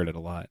like I heard it a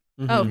lot.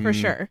 Oh, for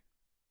sure.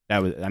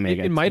 That was. I mean,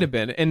 It might have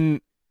been.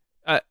 And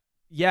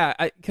yeah,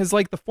 because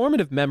like the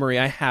formative memory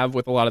I have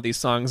with a lot of these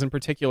songs, in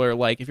particular,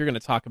 like if you're going to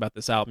talk about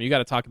this album, you got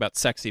to talk about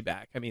 "Sexy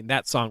Back." I mean,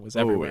 that song was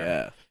everywhere.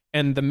 yeah.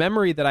 And the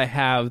memory that I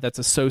have that's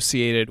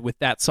associated with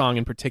that song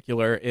in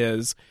particular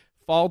is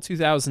fall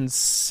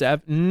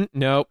 2007.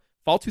 No,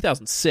 fall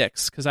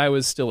 2006, because I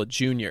was still a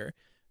junior.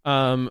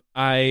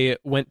 I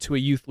went to a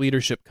youth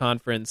leadership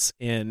conference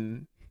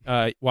in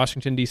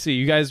Washington, D.C.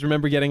 You guys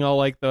remember getting all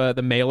like the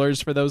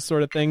mailers for those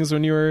sort of things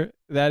when you were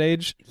that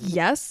age?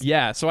 Yes.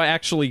 Yeah, so I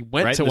actually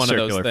went right to in the one of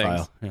those circular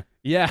things. file.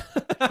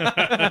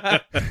 Yeah.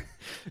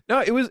 No,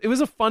 it was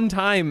a fun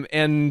time,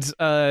 and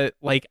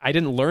like I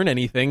didn't learn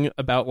anything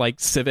about like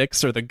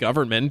civics or the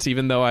government,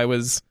 even though I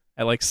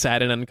like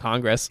sat in on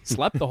Congress,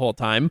 slept the whole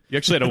time. You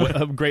actually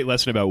had a great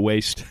lesson about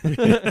waste.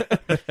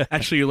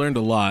 Actually, you learned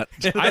a lot.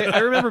 I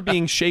remember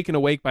being shaken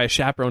awake by a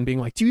chaperone being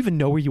like, "Do you even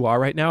know where you are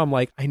right now?" I'm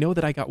like, "I know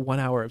that I got 1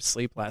 hour of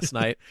sleep last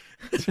night."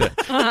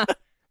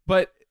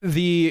 But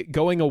the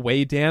going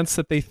away dance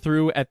that they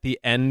threw at the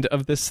end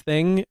of this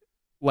thing,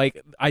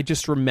 like I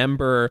just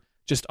remember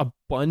just a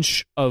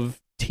bunch of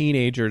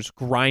teenagers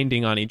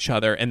grinding on each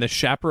other and the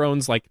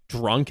chaperones like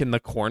drunk in the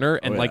corner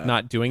and like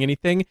not doing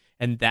anything,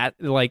 and that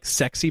like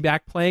 "Sexy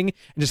Back" playing,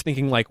 and just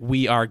thinking like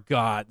we are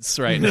gods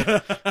right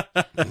now.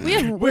 We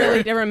have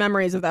really different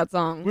memories of that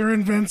song. We're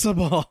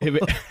invincible.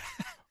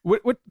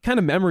 What kind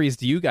of memories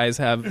do you guys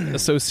have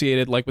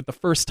associated like with the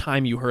first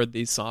time you heard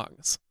these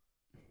songs?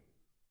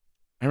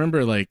 I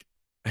remember like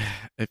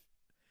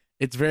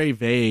it's very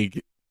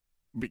vague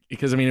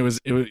because I mean it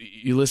was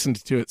you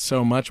listened to it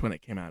so much when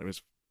it came out. It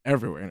was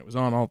everywhere and it was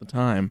on all the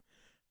time.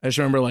 I just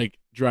remember like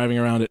driving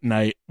around at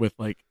night with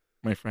like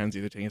my friends,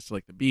 either taking us to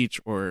like the beach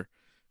or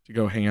to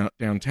go hang out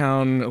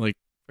downtown like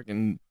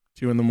fucking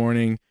 2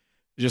 a.m.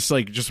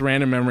 Just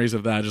random memories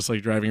of that, just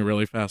like driving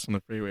really fast on the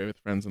freeway with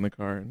friends in the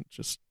car and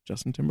just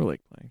Justin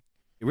Timberlake playing.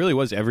 It really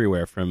was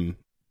everywhere from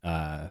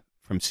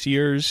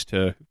Sears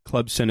to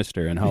Club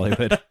Sinister in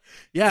Hollywood.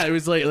 Yeah, it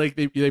was like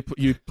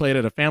you played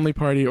at a family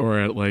party or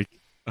at like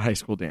a high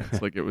school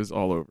dance. Like it was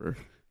all over.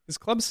 Is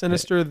Club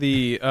Sinister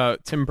the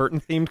Tim Burton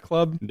themed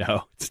club?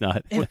 No, it's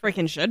not. It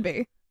freaking should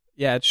be.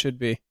 Yeah, it should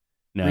be.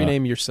 No.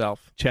 Rename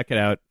yourself. Check it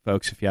out,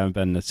 folks, if you haven't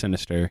been to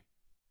Sinister.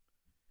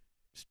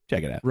 Just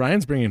check it out.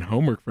 Ryan's bringing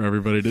homework for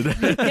everybody today.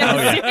 Oh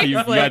yeah, you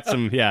seriously. got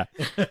some. Yeah.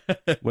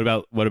 What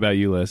about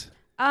you, Liz?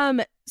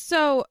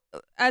 So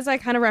as I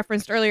kind of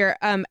referenced earlier,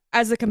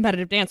 as a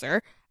competitive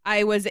dancer,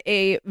 I was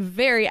a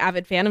very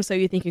avid fan of So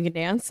You Think You Can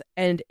Dance,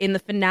 and in the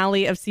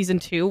finale of season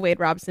 2, Wade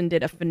Robson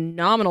did a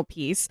phenomenal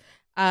piece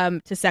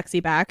to "Sexy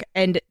Back,"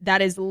 and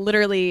that is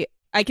literally,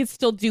 I could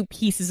still do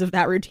pieces of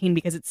that routine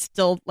because it's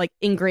still like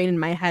ingrained in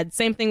my head.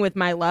 Same thing with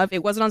 "My Love."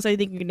 It wasn't on So You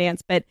Think You Can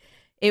Dance, but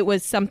it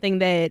was something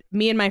that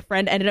me and my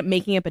friend ended up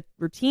making up a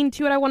routine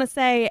to it, I want to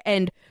say,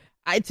 and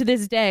to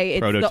this day, it's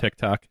Proto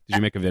TikTok. Did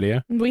you make a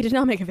video? We did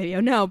not make a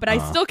video, no, but I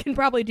still can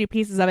probably do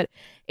pieces of it.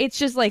 It's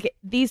just like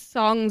these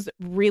songs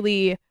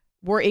really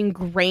were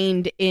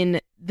ingrained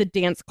in the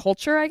dance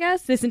culture, I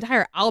guess. This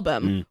entire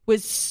album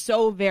was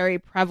so very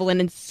prevalent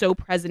and so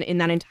present in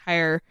that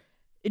entire,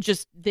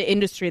 just the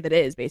industry that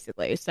is,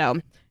 basically. So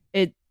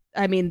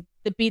I mean,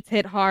 the beats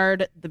hit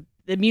hard.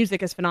 The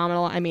music is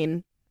phenomenal. I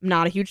mean, I'm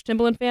not a huge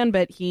Timbaland fan,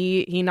 but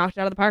he knocked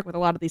it out of the park with a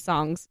lot of these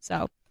songs.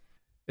 So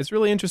It's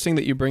really interesting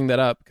that you bring that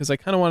up because I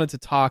kind of wanted to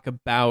talk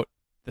about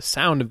the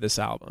sound of this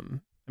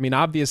album. I mean,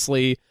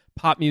 obviously,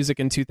 pop music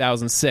in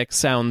 2006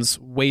 sounds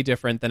way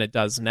different than it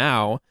does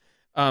now.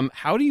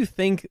 How do you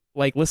think,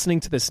 like,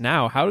 listening to this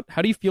now, how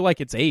do you feel like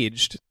it's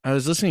aged? I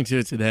was listening to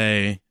it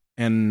today,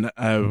 and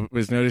I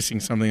was noticing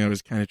something that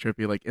was kind of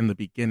trippy. Like in the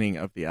beginning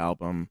of the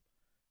album,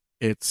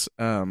 it's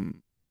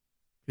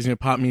because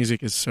pop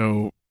music is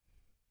so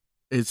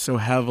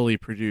heavily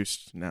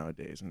produced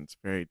nowadays, and it's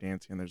very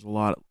dancey, and there's a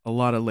lot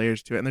of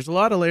layers to it, and there's a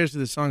lot of layers to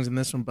the songs in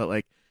this one, but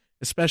like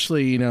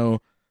especially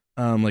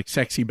like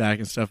 "Sexy Back"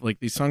 and stuff. Like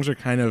these songs are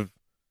kind of,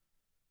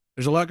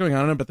 there's a lot going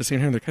on in it, but at the same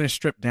time they're kind of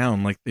stripped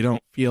down. Like they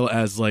don't feel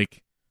as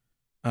like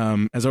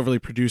as overly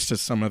produced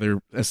as some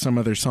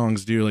other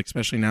songs do, like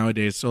especially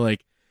nowadays. So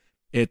like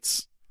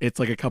it's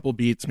like a couple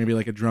beats, maybe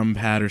like a drum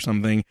pad or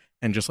something,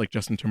 and just like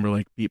Justin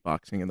Timberlake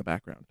beatboxing in the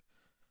background.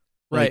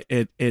 Like,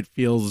 it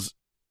feels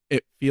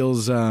very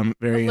a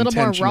little more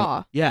intentional.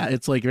 raw. Yeah,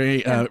 it's like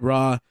very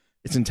raw.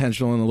 It's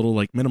intentional and a little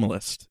like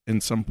minimalist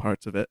in some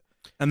parts of it.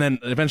 And then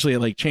eventually it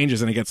like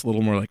changes and it gets a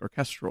little more like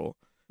orchestral.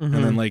 Mhm.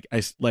 And then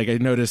I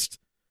noticed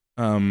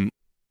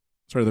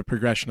sort of the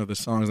progression of the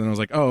songs, and I was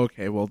like, oh,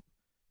 okay, well,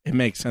 it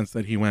makes sense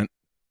that he went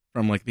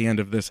from like the end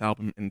of this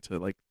album into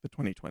like the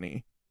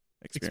 2020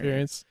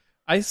 experience.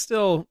 I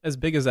still, as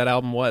big as that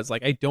album was,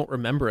 like I don't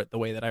remember it the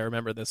way that I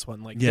remember this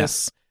one. Like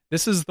this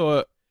is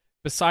the,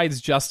 besides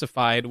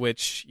Justified,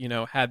 which, you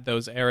know, had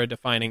those era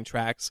defining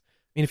tracks.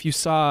 I mean, if you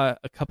saw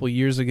a couple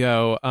years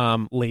ago,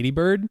 Lady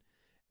Bird,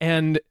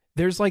 and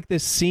there's like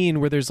this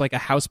scene where there's like a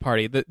house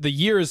party. The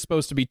year is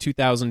supposed to be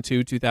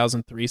 2002,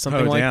 2003,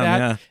 something like that.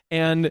 Yeah.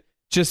 And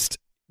just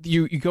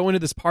you go into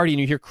this party and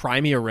you hear Cry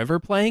Me a River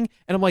playing,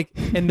 and I'm like,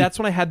 and that's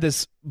when I had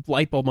this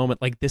light bulb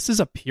moment, like, this is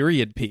a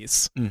period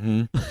piece.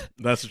 Mm-hmm.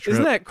 That's true.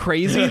 Isn't that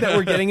crazy that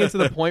we're getting into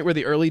the point where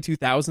the early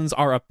 2000s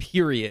are a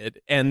period,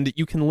 and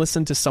you can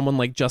listen to someone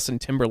like Justin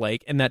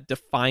Timberlake and that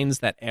defines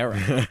that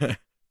era.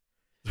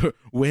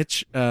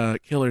 Which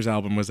Killers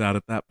album was out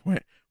at that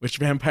point? Which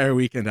Vampire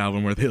Weekend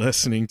album were they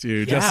listening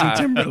to? Justin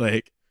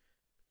Timberlake.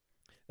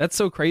 That's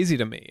so crazy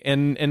to me.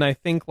 And I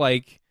think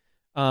like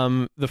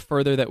the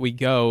further that we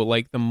go,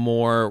 like the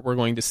more we're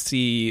going to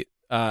see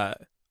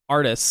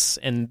artists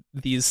and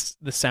the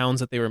sounds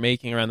that they were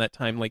making around that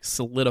time like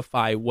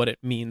solidify what it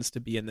means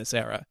to be in this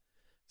era.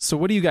 So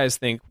what do you guys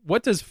think?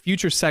 What does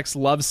Future Sex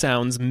Love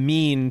Sounds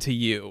mean to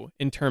you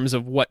in terms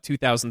of what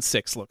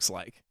 2006 looks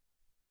like?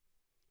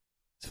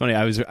 It's funny.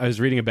 I was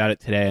reading about it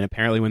today, and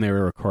apparently when they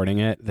were recording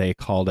it, they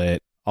called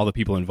it, all the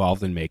people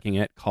involved in making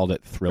it called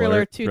it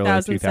Thriller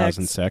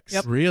 2006.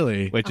 Yep.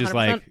 Really? Which 100%. Is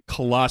like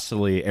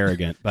colossally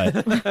arront, but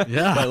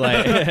yeah. But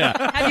like,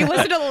 yeah. Have you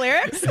listened to the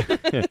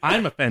lyrics?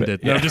 I'm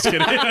offended. No, I'm just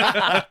kidding.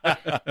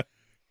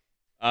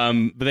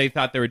 But they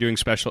thought they were doing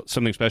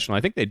something special. And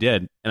I think they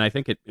did, and I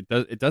think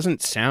it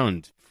doesn't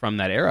sound from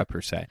that era per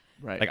se.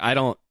 Right. Like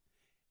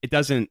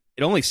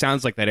it only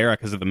sounds like that era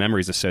because of the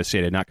memories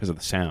associated, not because of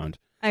the sound.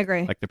 I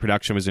agree. Like the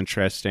production was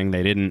interesting.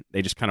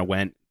 They just kind of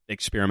went,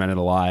 experimented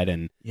a lot,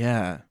 and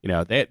yeah, you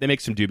know, they make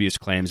some dubious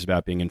claims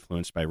about being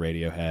influenced by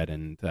Radiohead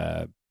and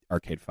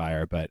Arcade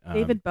Fire, but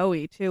David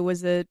Bowie too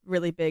was a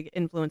really big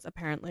influence.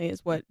 Apparently,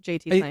 is what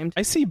JT claimed.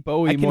 I see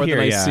Bowie more than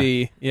I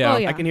see. Yeah. Oh,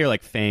 yeah, I can hear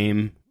like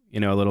Fame, you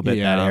know, a little bit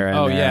that era.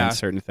 And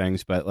certain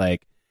things, but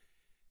like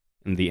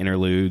in the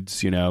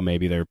interludes, you know,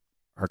 maybe they're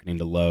hearkening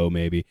to Low,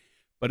 maybe.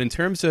 But in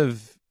terms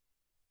of,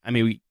 I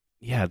mean,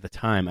 the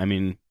time. I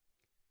mean,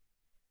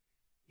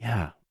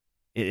 yeah.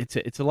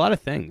 It's a lot of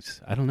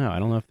things. I don't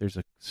know if there's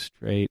a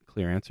straight,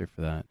 clear answer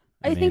for that.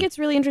 I think it's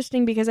really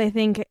interesting because I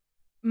think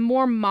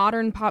more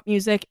modern pop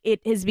music,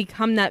 it has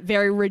become that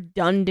very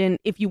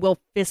redundant, if you will,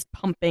 fist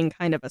pumping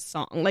kind of a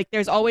song. Like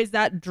there's always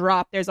that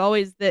drop. There's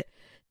always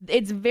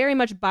it's very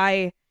much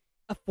by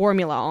a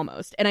formula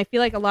almost. And I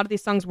feel like a lot of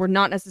these songs were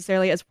not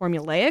necessarily as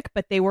formulaic,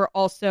 but they were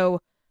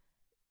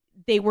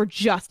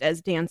just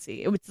as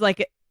dancey. It was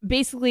like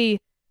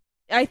basically,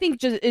 I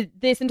think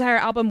this entire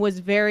album was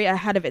very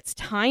ahead of its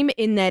time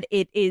in that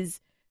it is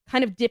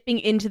kind of dipping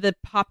into the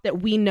pop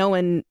that we know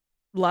and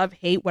love,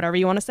 hate, whatever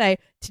you want to say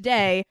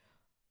today.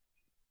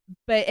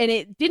 And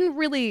it didn't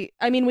really,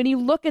 I mean, when you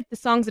look at the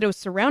songs that it was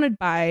surrounded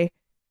by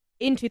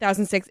in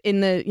 2006,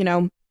 in the, you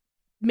know,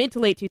 mid to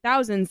late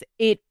 2000s,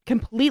 it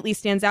completely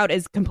stands out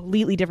as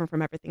completely different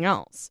from everything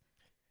else.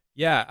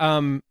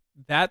 Yeah,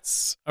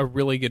 that's a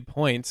really good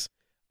point.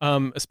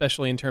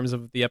 Especially in terms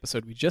of the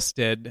episode we just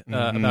did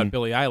about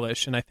Billie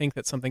Eilish. And I think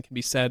that something can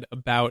be said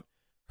about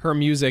her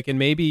music. And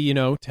maybe, you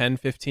know, 10,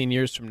 15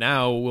 years from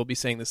now, we'll be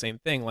saying the same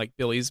thing. Like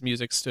Billie's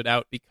music stood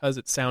out because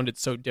it sounded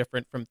so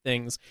different from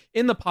things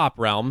in the pop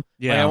realm.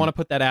 Yeah. Like, I want to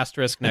put that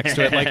asterisk next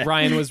to it. Like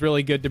Ryan was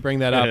really good to bring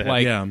that up.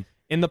 Like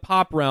in the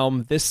pop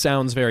realm, this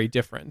sounds very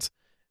different.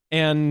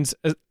 And,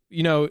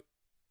 you know,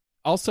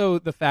 also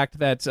the fact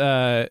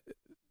that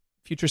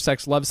Future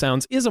Sex Love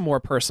Sounds is a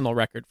more personal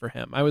record for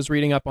him. I was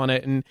reading up on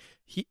it, and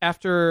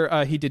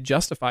after he did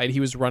Justified, he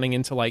was running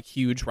into like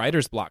huge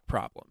writer's block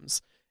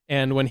problems.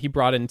 And when he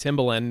brought in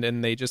Timbaland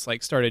and they just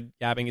like started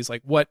gabbing, he's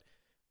like, what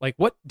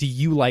do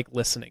you like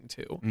listening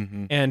to?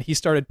 Mm-hmm. And he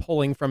started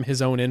pulling from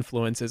his own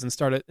influences and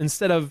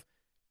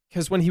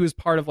because when he was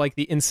part of like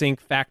the NSYNC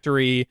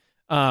factory,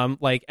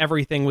 like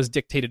everything was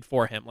dictated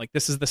for him. Like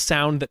this is the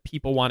sound that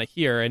people want to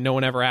hear, and no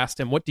one ever asked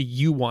him, what do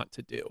you want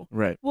to do?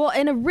 Right. Well,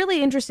 and a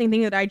really interesting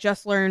thing that I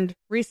just learned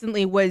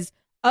recently was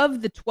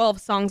of the 12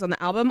 songs on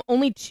the album,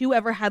 only 2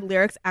 ever had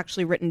lyrics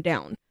actually written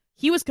down.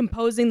 He was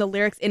composing the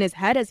lyrics in his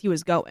head as he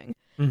was going.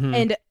 Mm-hmm.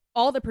 And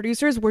all the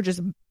producers were just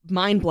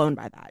mind blown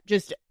by that.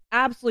 Just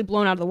absolutely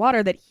blown out of the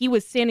water that he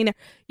was standing there.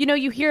 You know,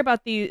 you hear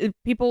about the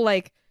people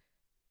like,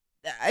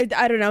 I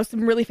don't know,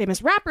 some really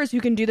famous rappers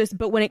who can do this,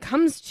 but when it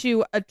comes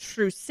to a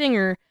true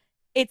singer,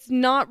 it's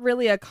not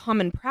really a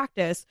common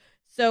practice.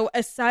 So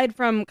aside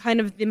from kind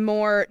of the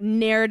more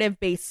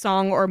narrative-based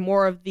song or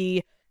more of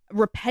the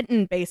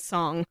repentant-based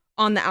song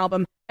on the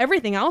album,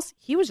 everything else,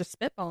 he was just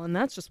spitballing.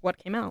 That's just what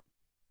came out.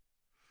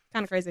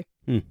 Kind of crazy.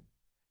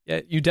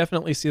 Yeah, you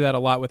definitely see that a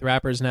lot with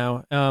rappers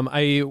now.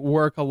 I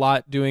work a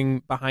lot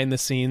doing behind the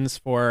scenes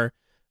for,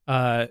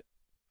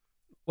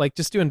 like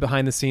just doing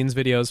behind the scenes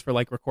videos for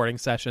like recording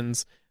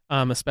sessions,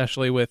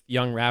 especially with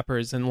young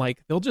rappers, and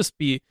like they'll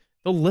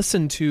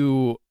listen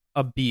to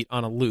a beat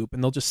on a loop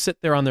and they'll just sit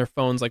there on their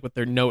phones like with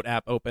their note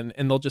app open,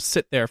 and they'll just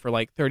sit there for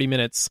like 30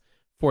 minutes,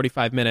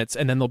 45 minutes,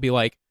 and then they'll be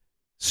like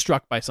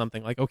struck by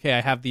something, like, okay,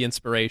 I have the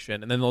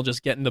inspiration, and then they'll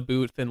just get in the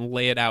booth and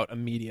lay it out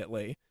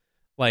immediately.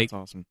 Like,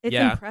 That's awesome. It's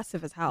yeah.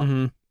 impressive as hell.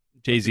 Mm-hmm.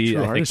 Jay-Z,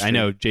 True I artistry.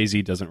 know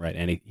Jay-Z doesn't write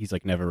he's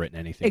like never written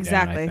anything down,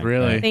 Exactly. I think.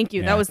 Really? Thank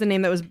you. Yeah. That was the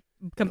name that was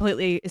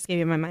completely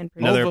escaping my mind.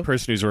 Another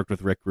person who's worked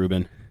with Rick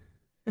Rubin.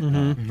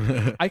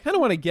 Mm-hmm. I kind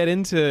of want to get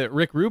into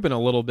Rick Rubin a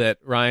little bit,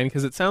 Ryan,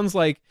 because it sounds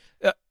like.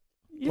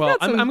 Well,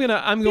 I'm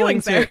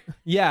going to. there.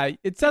 Yeah,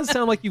 it does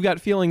sound like you've got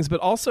feelings, but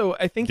also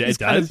I think Yeah, he's it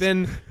kind of does.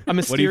 been a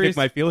mysterious. What do you think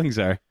my feelings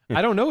are?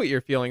 I don't know what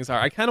your feelings are.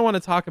 I kind of want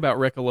to talk about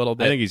Rick a little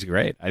bit. I think he's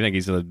great. I think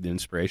he's an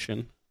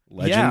inspiration,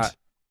 legend. Yeah,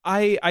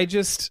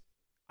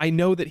 I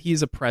know that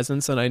he's a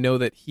presence, and I know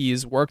that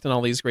he's worked on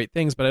all these great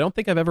things, but I don't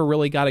think I've ever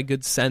really got a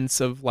good sense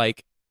of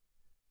like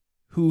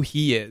who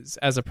he is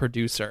as a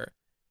producer.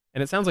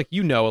 And it sounds like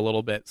you know a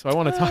little bit, so I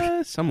want to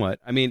talk somewhat.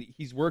 I mean,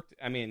 he's worked.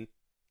 I mean,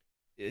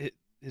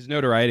 his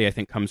notoriety, I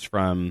think, comes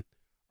from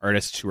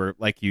artists who are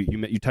like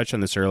you touched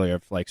on this earlier,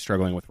 of like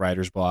struggling with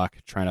writer's block,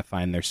 trying to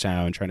find their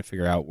sound, trying to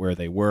figure out where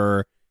they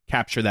were,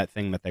 capture that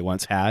thing that they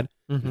once had.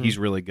 Mhm. He's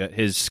really good.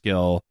 His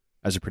skill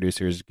as a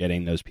producer is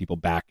getting those people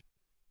back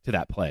to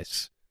that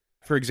place.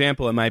 For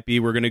example, it might be,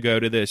 we're going to go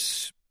to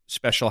this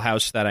special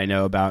house that I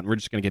know about, and we're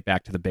just going to get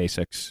back to the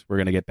basics. We're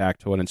going to get back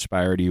to what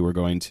inspired you. We're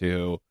going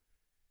to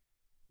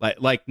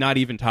like not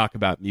even talk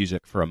about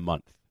music for a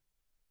month.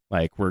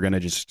 Like, we're going to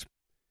just,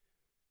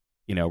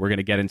 we're going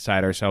to get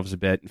inside ourselves a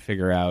bit and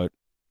figure out,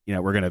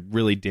 we're going to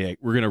really dig.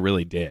 We're going to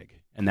really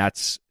dig. And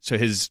that's, so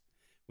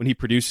when he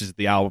produces,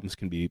 the albums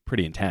can be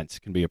pretty intense.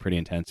 It can be a pretty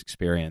intense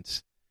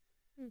experience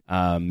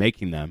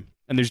making them.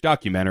 And there's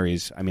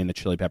documentaries. I mean, the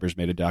Chili Peppers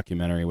made a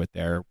documentary with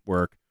their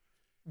work.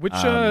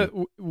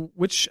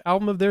 Which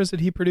album of theirs did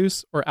he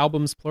produce, or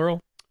albums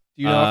plural?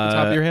 Do you know off the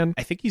top of your hand?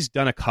 I think he's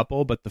done a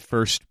couple, but the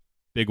first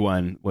big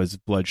one was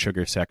Blood,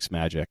 Sugar, Sex,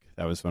 Magic.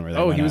 That was one where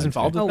they went he was on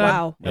involved to- with that?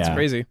 wow. That's Yeah.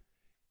 crazy.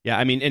 Yeah,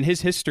 I mean, in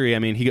his history, I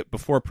mean,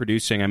 before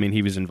producing, I mean,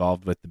 he was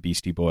involved with the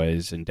Beastie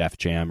Boys and Def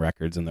Jam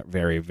records in the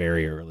very,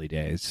 very early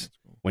days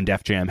when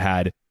Def Jam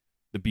had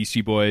the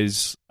Beastie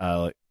Boys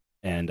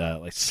and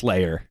like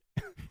Slayer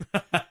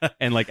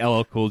and like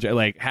LL Cool J,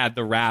 like had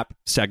the rap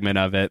segment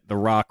of it, the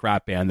rock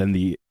rap band, then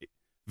the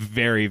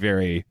very,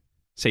 very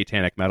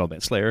satanic metal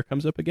band. Slayer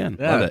comes up again.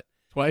 Yeah. Love it.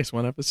 Twice,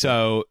 one episode.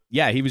 So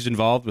yeah, he was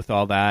involved with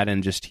all that,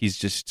 and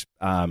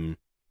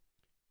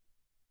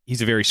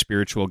he's a very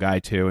spiritual guy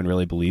too, and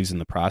really believes in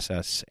the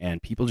process.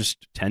 And people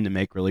just tend to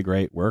make really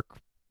great work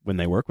when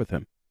they work with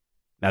him.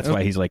 That's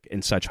why he's like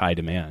in such high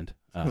demand.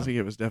 I think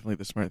it was definitely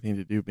the smart thing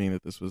to do, being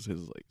that this was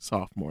his like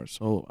sophomore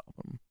solo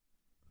album.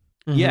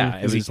 Yeah,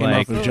 it Because he was came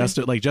like off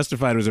of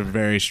Justified was a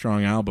very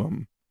strong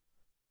album,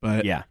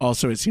 but Yeah.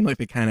 also it seemed like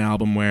the kind of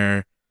album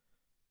where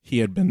he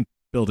had been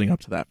building up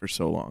to that for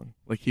so long.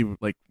 Like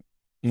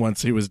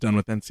once he was done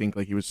with NSYNC,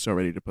 like he was so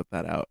ready to put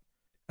that out,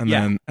 and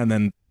Yeah.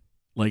 then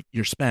like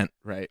you're spent,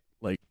 right?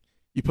 Like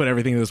you put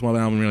everything into this one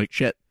album, and you're like,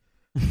 shit,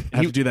 I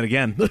have to do that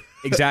again.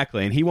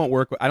 exactly, and he won't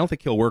work. I don't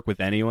think he'll work with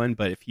anyone,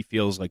 but if he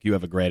feels like you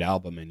have a great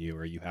album in you,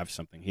 or you have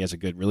something, he has a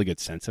really good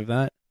sense of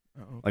that.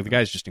 Like the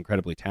guy's just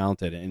incredibly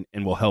talented,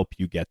 and will help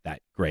you get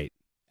that great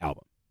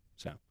album.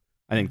 So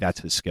I think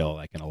that's his skill,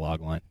 like in a log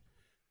line.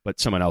 But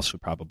someone else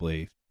would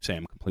probably say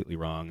I'm completely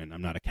wrong, and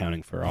I'm not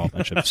accounting for a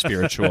bunch of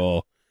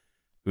spiritual,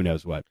 who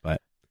knows what.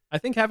 But I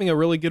think having a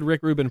really good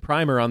Rick Rubin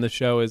primer on the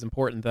show is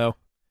important, though.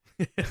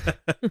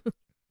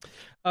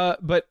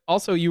 But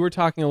also, you were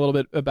talking a little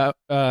bit about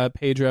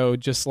Pedro,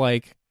 just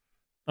like,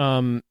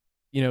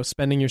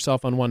 spending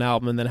yourself on one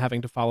album and then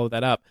having to follow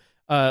that up.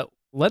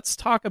 Let's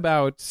talk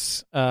about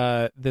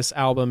this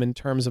album in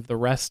terms of the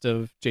rest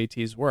of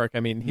JT's work. I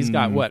mean, he's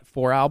got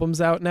 4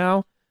 albums out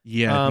now.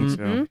 Yeah, I think so.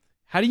 mhm.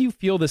 How do you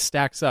feel this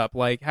stacks up?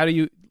 Like,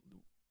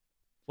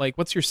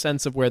 what's your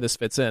sense of where this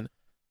fits in?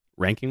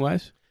 ranking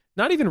wise,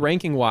 Not even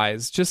ranking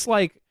wise, just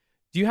like,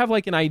 do you have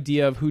like an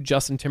idea of who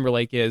Justin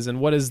Timberlake is, and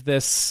what does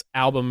this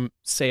album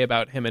say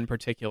about him in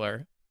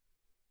particular?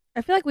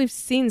 I feel like we've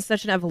seen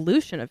such an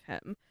evolution of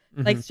him.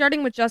 Like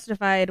starting with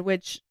Justified,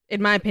 which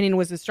in my opinion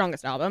was his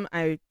strongest album.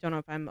 I don't know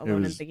if I'm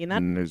alone in thinking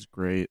that. It was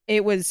great.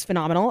 It was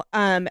phenomenal.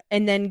 And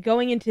then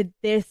going into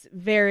this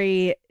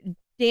very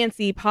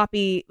dancey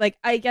poppy, like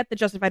I get that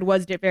Justified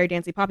was very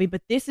dancey poppy,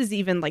 but this is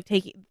even like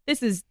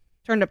this is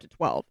turned up to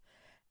 12.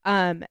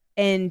 And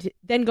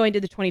then going to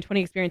the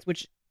 2020 experience,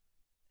 which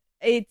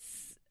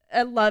it's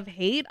a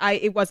love-hate.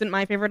 It wasn't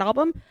my favorite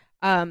album.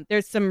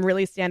 There's some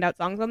really standout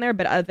songs on there,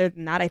 but other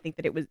than that, I think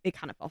that it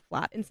kind of fell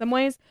flat in some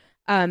ways.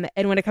 And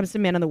when it comes to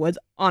Man in the Woods,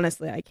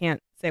 honestly, I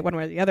can't say one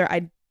way or the other.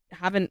 I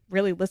haven't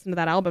really listened to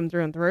that album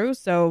through and through,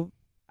 so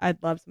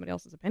I'd love somebody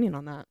else's opinion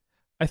on that.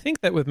 I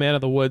think that with Man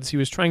of the Woods, he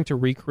was trying to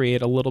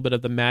recreate a little bit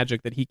of the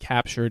magic that he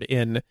captured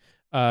in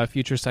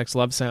Future Sex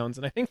Love Sounds.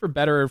 And I think for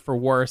better or for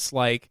worse,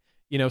 like,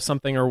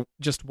 something or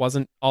just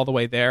wasn't all the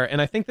way there.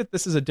 And I think that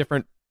this is a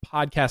different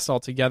podcast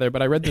altogether,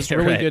 but I read this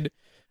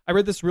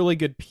really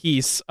good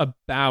piece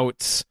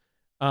about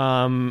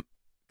kind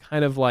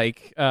of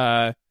like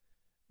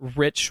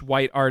rich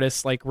white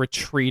artists like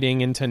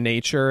retreating into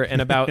nature,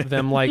 and about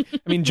them like,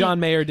 I mean,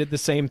 John Mayer did the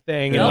same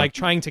thing, and like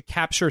trying to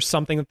capture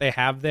something that they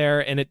have there,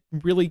 and it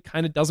really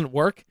kind of doesn't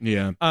work.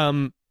 Yeah.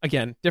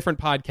 Again, different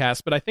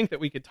podcast, but I think that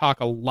we could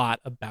talk a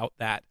lot about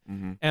that.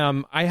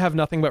 I have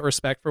nothing but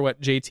respect for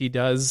what JT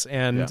does,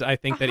 and I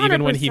think that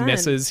even when he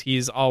misses,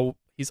 he's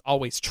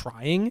always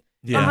trying.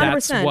 Yeah.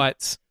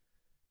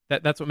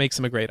 That's what makes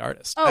him a great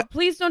artist. Oh,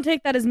 please don't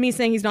take that as me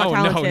saying he's not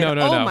talented. No.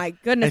 Oh my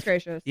goodness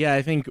gracious. Yeah,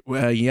 I think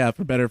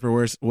for better or for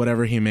worse,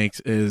 whatever he makes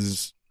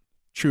is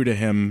true to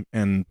him,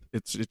 and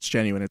it's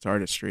genuine. It's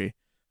artistry.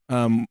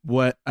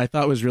 What I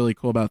thought was really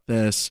cool about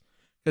this,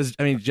 because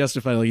I mean,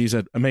 Justified, like you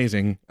said,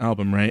 amazing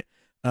album, right?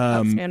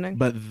 Outstanding.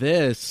 But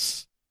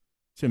this,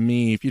 to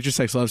me, Future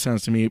Sex Love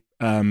Sounds, to me,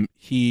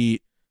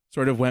 he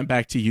sort of went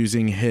back to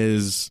using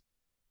his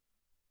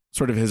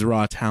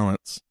raw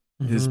talents.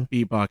 His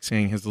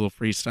beatboxing, his little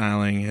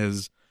freestyling,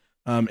 his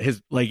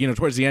like,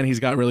 towards the end, he's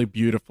got really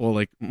beautiful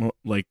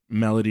like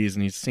melodies,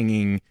 and he's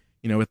singing,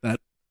 with that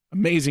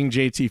amazing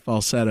JT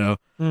falsetto.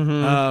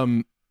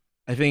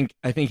 I think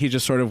he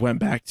just sort of went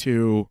back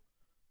to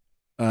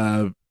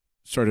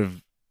sort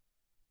of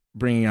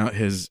bringing out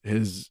his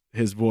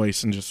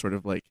voice, and just sort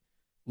of like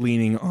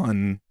leaning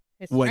on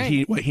what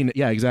he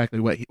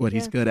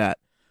he's good at.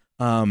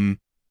 And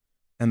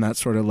that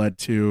sort of led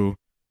to,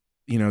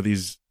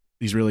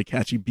 these really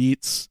catchy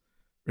beats,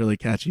 really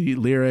catchy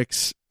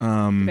lyrics.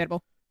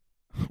 Debatable.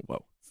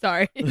 Whoa.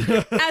 Sorry.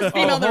 As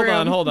being on the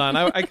room. Hold on.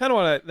 I kind of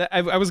want to.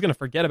 I was going to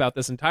forget about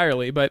this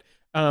entirely, but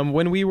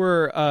when we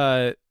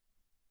were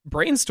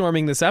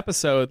brainstorming this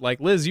episode, like,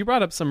 Liz, you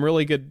brought up some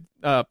really good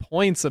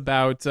points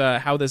about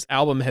how this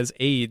album has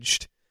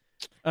aged.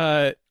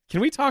 Can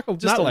we talk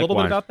just a little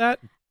bit about that?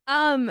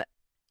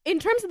 In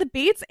terms of the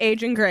beats,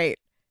 aging great.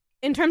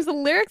 In terms of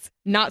the lyrics,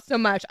 not so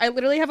much. I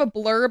literally have a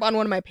blurb on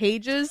one of my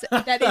pages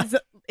that is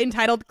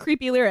entitled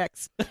 "Creepy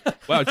Lyrics."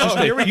 Wow, it's just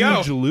a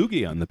huge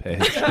loogie on the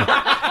page.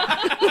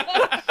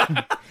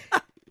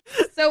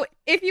 So,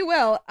 if you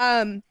will,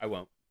 I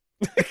won't.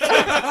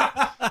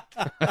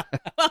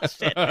 Well,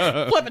 shit.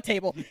 Flip a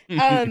table.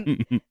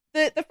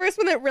 The first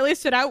one that really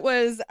stood out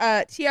was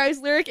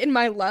T.I.'s lyric in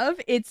My Love.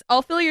 It's,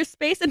 "I'll fill your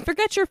space and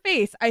forget your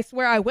face. I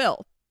swear I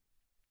will."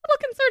 A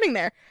little concerning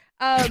there.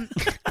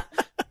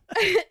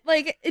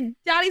 Like,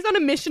 daddy's on a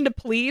mission to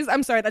please.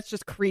 I'm sorry, that's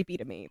just creepy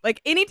to me.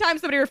 Like, anytime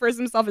somebody refers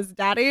to himself as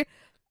daddy,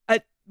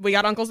 we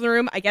got uncles in the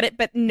room, I get it,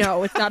 but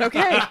no, it's not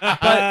okay.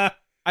 But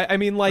I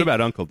mean, like, what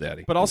about Uncle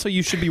Daddy? But also,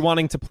 you should be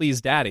wanting to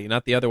please daddy,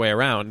 not the other way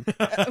around.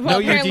 Know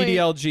your apparently...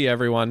 DDLG,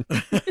 everyone.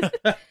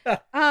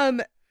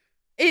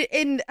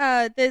 In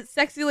the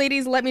Sexy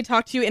Ladies Let Me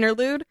Talk to You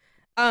interlude,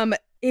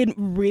 in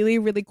really,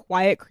 really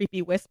quiet,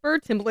 creepy whisper,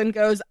 Timberlake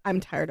goes, "I'm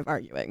tired of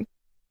arguing."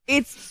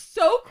 It's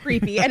so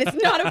creepy, and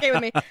it's not okay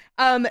with me.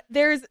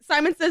 There's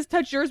Simon says,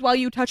 "Touch yours while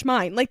you touch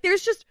mine." Like,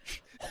 there's just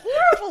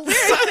horrible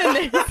lyrics in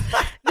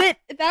this.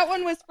 That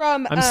one was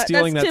from. I'm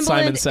stealing that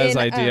Simon Says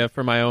idea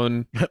for my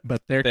own,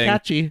 but they're thing.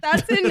 Catchy.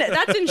 That's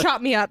in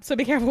Chop Me Up. So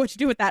be careful what you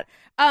do with that.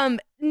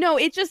 No,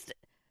 it just.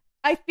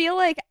 I feel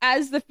like,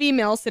 as the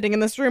female sitting in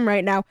this room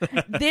right now,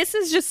 this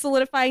is just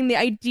solidifying the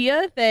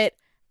idea that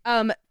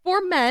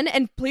for men,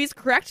 and please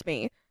correct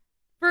me.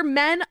 For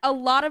men, a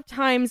lot of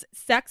times,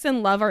 sex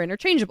and love are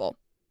interchangeable.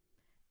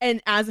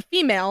 And as a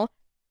female,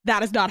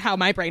 that is not how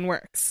my brain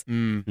works.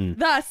 Mm-hmm.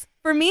 Thus,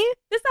 for me,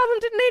 this album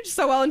didn't age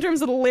so well in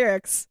terms of the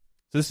lyrics.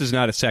 So this is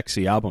not a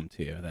sexy album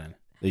to you, then?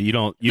 You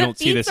don't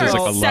see this as like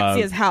a love.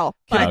 Sexy as hell.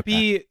 Can it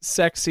be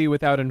sexy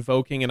without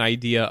invoking an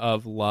idea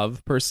of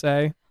love, per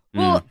se?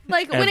 Well,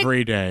 like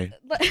every day.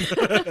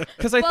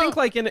 Because I think,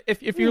 like,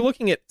 if you're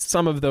looking at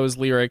some of those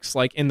lyrics,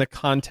 like in the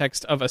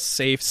context of a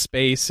safe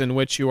space in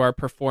which you are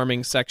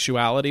performing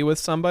sexuality with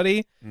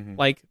somebody,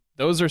 like,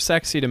 those are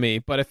sexy to me.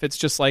 But if it's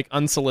just like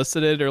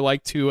unsolicited, or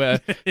like to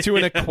an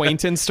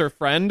acquaintance or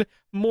friend,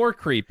 more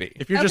creepy.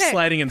 If you're just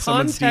sliding in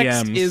someone's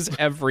Context DMs, is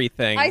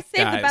everything. I saved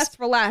guys. the best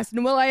for last.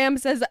 And Will.i.am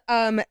says,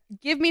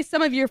 "Give me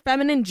some of your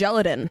feminine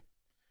gelatin."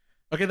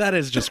 okay, that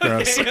is just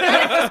gross.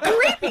 That is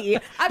creepy.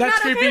 That's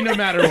creepy no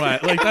matter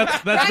what. Like,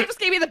 that's Ryan just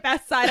gave me the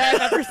best side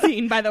I've ever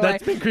seen, by the way.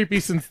 That's been creepy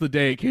since the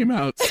day it came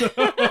out. So.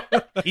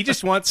 He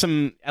just wants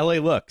some LA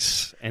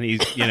looks, and he's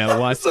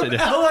wants to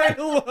LA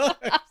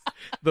looks.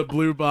 The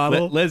blue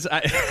bottle. Liz,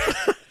 I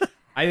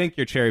think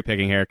you're cherry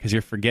picking here, because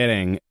you're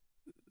forgetting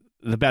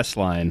the best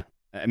line.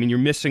 I mean, you're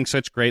missing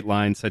such great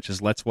lines such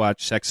as "Let's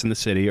watch Sex in the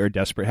City" or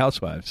 "Desperate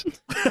Housewives"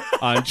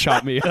 on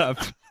 "Chop Me Up."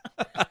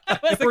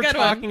 If we're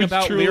talking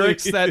about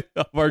lyrics that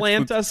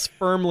plant us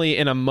firmly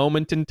in a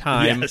moment in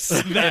time, yes,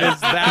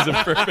 that is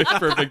a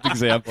perfect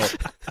example.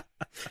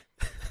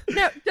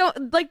 No,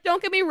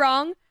 don't get me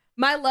wrong.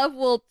 My Love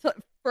will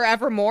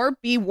forevermore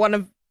be one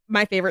of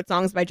my favorite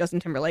songs by Justin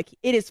Timberlake.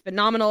 It is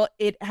phenomenal.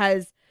 It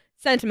has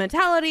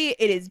sentimentality.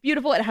 It is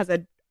beautiful. It has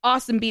an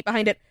awesome beat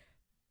behind it.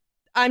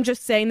 I'm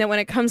just saying that when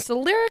it comes to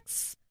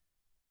lyrics,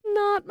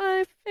 not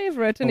my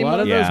favorite A anymore. lot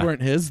of those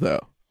weren't his,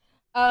 though.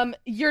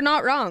 You're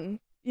not wrong.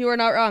 You are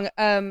not wrong.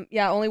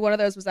 Yeah, only one of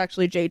those was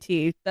actually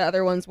JT. The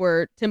other ones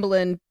were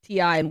Timbaland,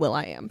 T.I., and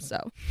Will.i.am.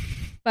 So,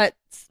 but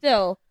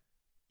still,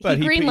 he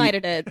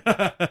greenlighted it.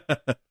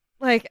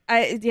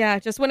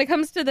 Just when it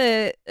comes to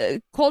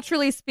the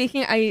culturally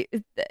speaking,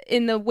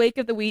 in the wake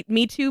of the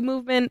Me Too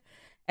movement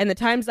and the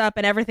Time's Up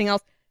and everything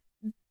else,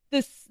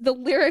 the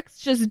lyrics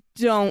just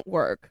don't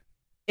work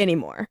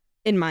anymore,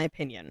 in my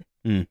opinion.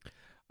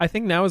 I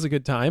think now is a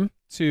good time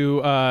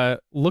to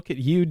look at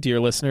you, dear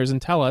listeners,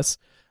 and tell us.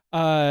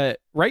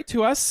 Write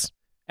to us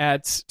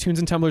at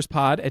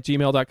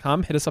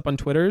tunesandtumblerspod@gmail.com. Hit us up on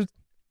Twitter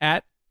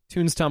at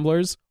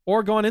tunestumblers,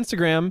 or go on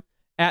Instagram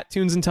at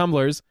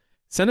tunesandtumblers.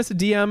 Send us a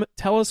DM.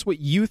 Tell us what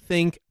you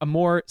think a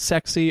more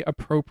sexy,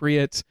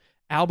 appropriate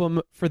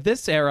album for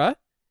this era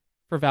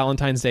for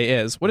Valentine's Day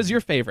is. What is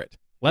your favorite?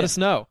 Let us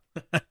know.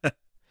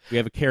 We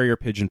have a carrier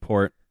pigeon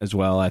port as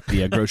well at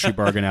the grocery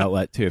bargain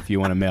outlet, too, if you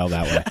want to mail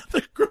that way.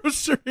 The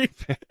grocery.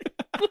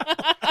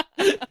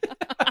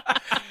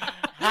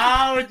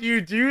 How would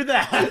you do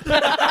that?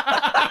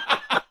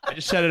 I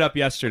just set it up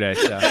yesterday,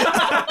 so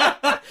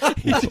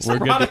we're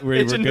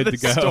good to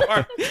go.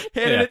 Store,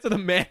 handed it to the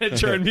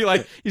manager and be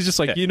like, he's just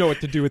like, you know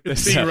what to do with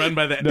this. It's being run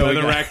by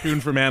the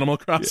raccoon from Animal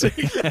Crossing.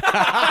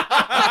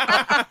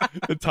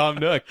 The Tom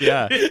Nook,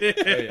 yeah.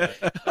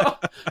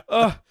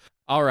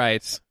 All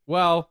right.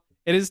 Well,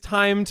 it is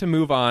time to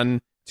move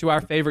on to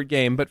our favorite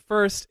game. But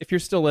first, if you're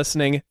still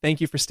listening, thank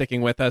you for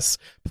sticking with us.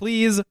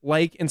 Please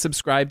like and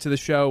subscribe to the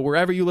show.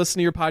 Wherever you listen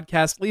to your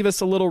podcast, leave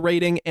us a little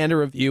rating and a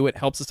review. It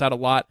helps us out a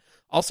lot.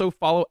 Also,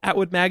 follow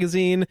Atwood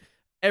Magazine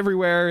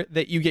everywhere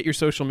that you get your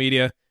social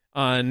media,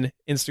 on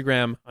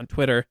Instagram, on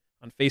Twitter,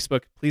 on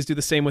Facebook. Please do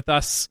the same with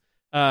us.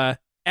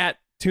 At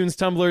Tunes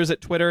Tumblers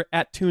at Twitter,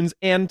 at Tunes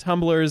and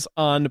Tumblers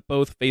on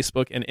both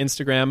Facebook and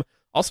Instagram.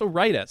 Also,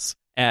 write us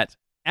at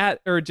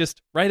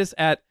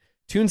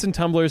Tunes and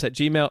Tumblers at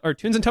Gmail, or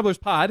Tunes and Tumblers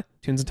Pod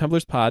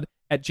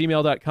at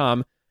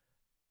gmail.com.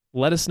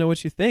 Let us know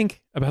what you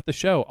think about the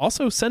show.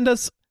 Also, send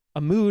us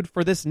a mood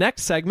for this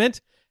next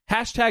segment.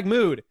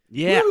 #mood.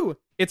 Yeah. Woo!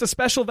 It's a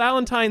special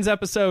Valentine's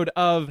episode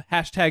of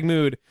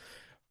 #mood.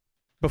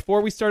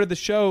 Before we started the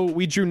show,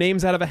 we drew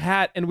names out of a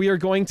hat, and we are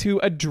going to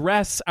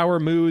address our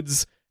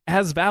moods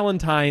as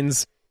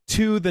Valentines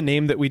to the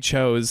name that we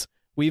chose.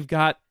 We've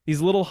got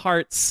these little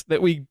hearts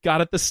that we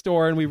got at the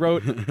store, and we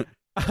wrote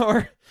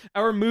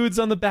our moods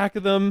on the back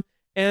of them,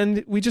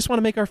 and we just want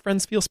to make our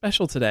friends feel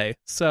special today.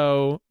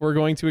 So we're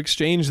going to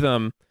exchange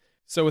them.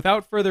 So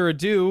without further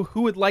ado,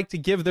 who would like to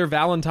give their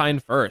Valentine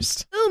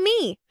first? Ooh,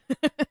 me.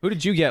 Who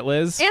did you get,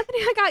 Liz? Anthony,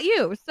 I got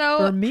you. So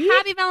For me?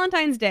 happy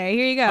Valentine's Day.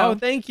 Here you go. Oh,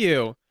 thank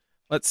you.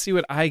 Let's see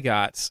what I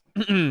got.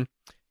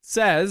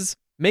 Says,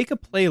 make a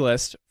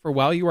playlist for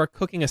while you are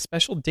cooking a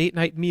special date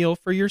night meal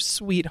for your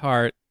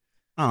sweetheart.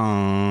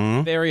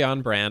 Aww. Very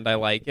on brand. I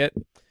like it.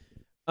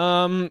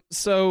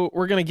 So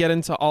we're going to get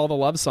into all the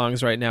love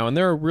songs right now, and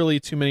there are really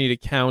too many to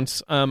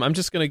count. I'm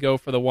just going to go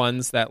for the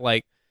ones that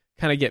like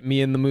kind of get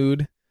me in the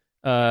mood,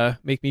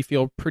 make me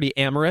feel pretty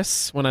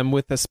amorous when I'm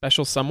with a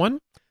special someone.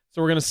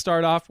 So we're going to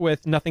start off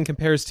with Nothing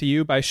Compares to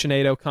You by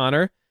Sinead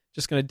O'Connor.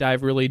 Just going to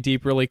dive really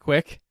deep, really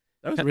quick.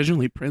 That was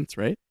originally Prince,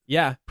 right?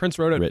 Yeah, Prince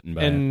wrote it,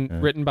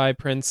 written by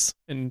Prince,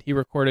 and he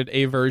recorded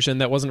a version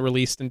that wasn't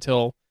released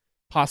until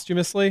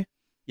posthumously.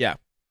 Yeah.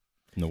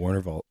 From the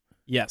Warner Vault.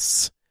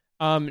 Yes.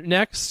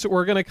 Next,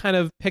 we're going to kind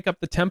of pick up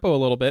the tempo a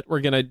little bit.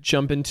 We're going to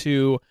jump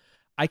into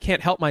I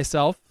Can't Help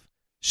Myself,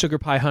 Sugar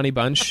Pie Honey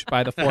Bunch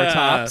by the Four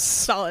Tops.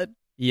 Solid.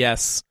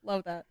 Yes.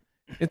 Love that.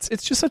 It's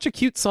just such a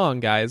cute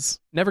song,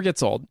 guys. Never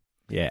gets old.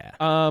 Yeah.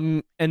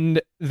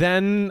 And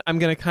then I'm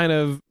going to kind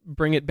of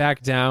bring it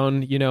back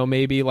down,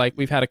 maybe like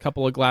we've had a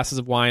couple of glasses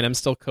of wine. I'm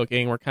still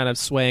cooking. We're kind of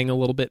swaying a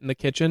little bit in the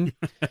kitchen.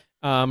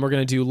 We're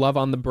going to do Love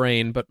on the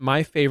Brain, but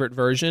my favorite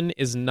version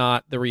is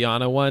not the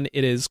Rihanna one.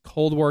 It is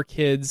Cold War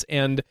Kids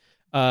and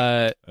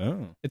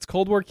it's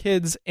Cold War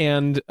Kids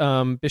and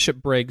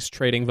Bishop Briggs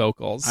trading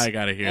vocals. I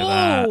got to hear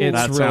that. It's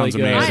that really sounds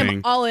good. amazing.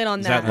 I'm all in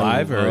on Is that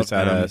live or is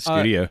that a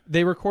studio?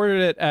 They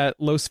recorded it at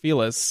Los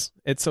Feliz.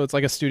 It's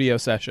like a studio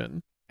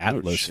session.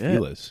 At Los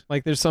Feliz.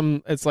 Like there's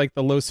it's like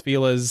the Los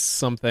Feliz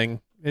something.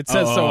 It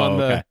says so on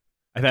the... Okay.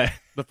 I thought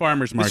the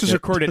farmer's market. this was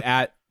recorded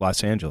at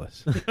Los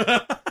Angeles.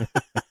 It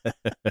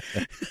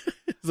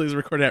was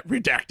recorded at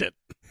Redacted.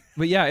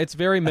 But yeah, it's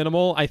very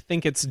minimal. I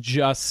think it's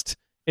just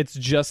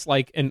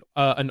like an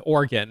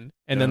organ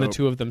and then the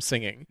two of them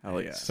singing.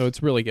 Hell yeah. So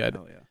it's really good.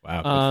 Hell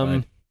yeah.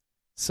 Wow.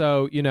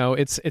 So,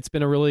 it's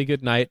been a really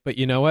good night, but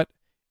you know what?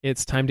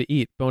 It's time to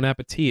eat. Bon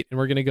appetit. And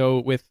we're going to go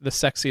with the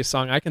sexiest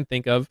song I can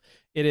think of.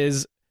 It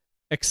is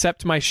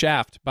Accept My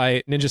Shaft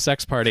by Ninja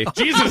Sex Party.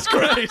 Jesus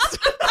Christ.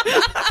 I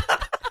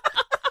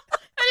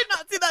did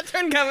not see that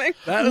turn coming.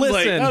 That was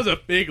Listen. that was a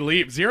big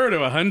leap. 0 to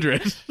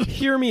 100.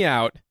 Hear me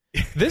out.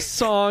 This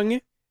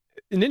song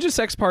Ninja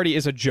Sex Party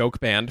is a joke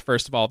band,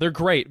 first of all. They're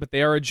great, but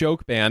they are a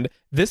joke band.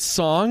 This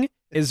song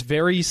is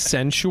very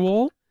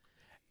sensual,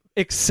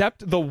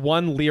 except the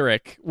one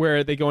lyric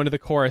where they go into the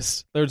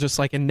chorus. They're just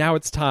like, and now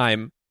it's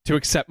time to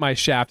accept my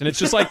shaft. And it's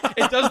just like,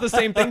 it does the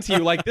same thing to you.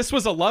 Like, this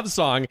was a love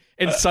song,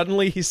 and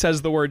suddenly he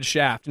says the word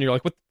shaft, and you're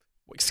like, what?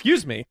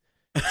 Excuse me,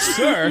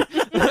 sir.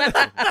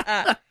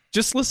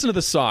 Just listen to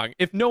the song.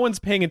 If no one's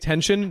paying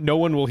attention, no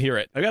one will hear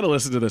it. I got to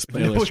listen to this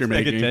playlist you're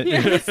making.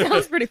 Yeah, it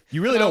sounds pretty.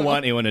 You really don't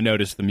want anyone to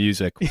notice the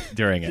music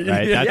during it,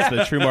 right? That's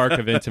the true mark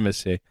of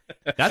intimacy.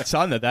 That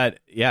song,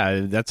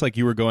 that's like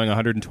you were going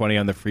 120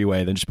 on the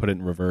freeway, then just put it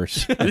in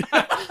reverse.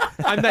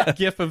 I'm that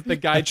gif of the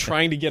guy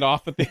trying to get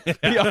off at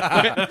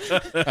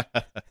the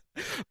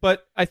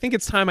But I think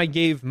it's time I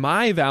gave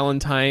my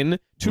Valentine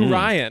to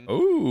Ryan.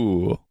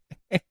 Ooh.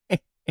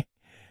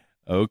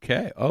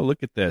 Okay. Oh,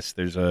 look at this.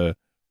 There's a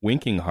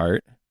winking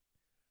heart. I'm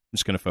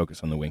just going to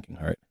focus on the winking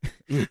heart.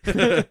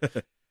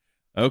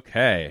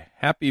 Okay.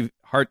 Happy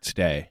Hearts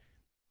Day.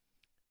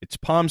 It's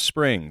Palm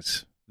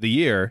Springs, the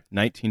year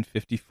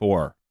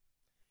 1954.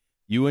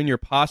 You and your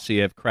posse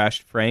have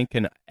crashed Frank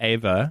and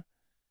Ava's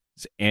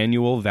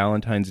annual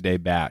Valentine's Day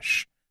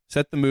bash.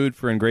 Set the mood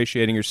for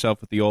ingratiating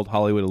yourself with the old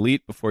Hollywood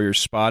elite before you're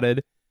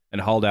spotted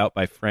and hauled out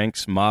by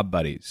Frank's mob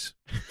buddies.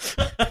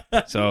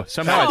 So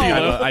somehow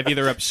I've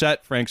either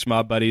upset Frank's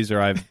mob buddies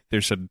or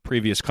there's some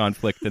previous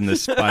conflict in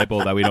this Bible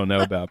that we don't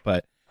know about,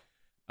 but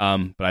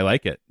I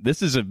like it.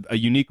 This is a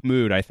unique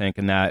mood, I think,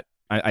 in that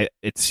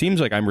it seems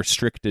like I'm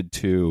restricted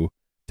to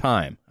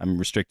time. I'm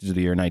restricted to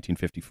the year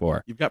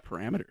 1954. You've got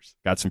parameters.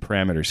 Got some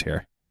parameters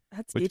here,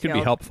 which could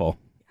be helpful.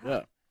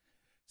 Yeah.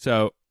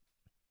 So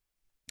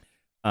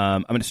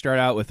I'm going to start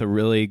out with a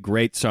really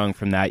great song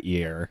from that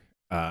year,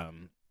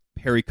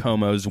 Perry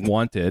Como's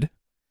 "Wanted."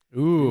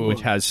 Ooh.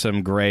 Which has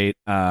some great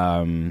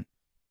double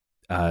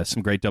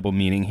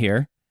meaning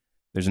here.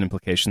 There's an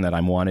implication that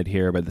I'm wanted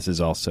here, but this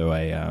is also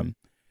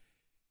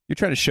you're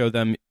trying to show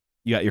them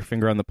you got your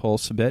finger on the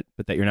pulse a bit,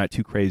 but that you're not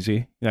too crazy.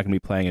 You're not going to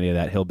be playing any of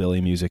that hillbilly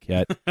music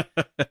yet. You're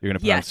going to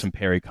put on some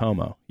Perry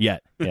Como. Yeah.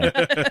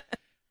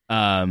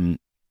 Then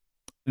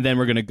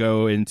we're going to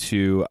go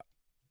into,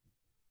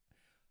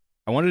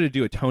 I wanted to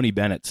do a Tony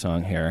Bennett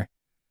song here,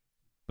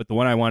 but the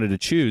one I wanted to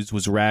choose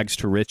was Rags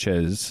to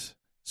Riches,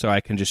 so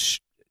I can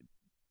just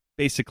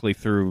basically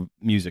through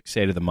music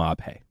say to the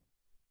mob, hey,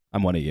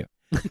 I'm one of you.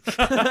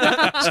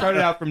 Started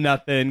out from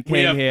nothing,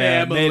 came here,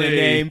 family. made a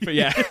name for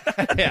yeah,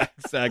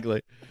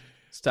 exactly.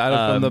 Started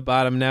from the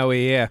bottom, now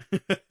we're here.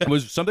 It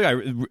was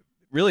something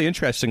really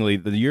interestingly,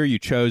 the year you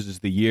chose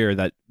is the year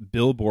that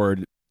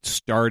Billboard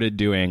started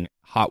doing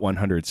Hot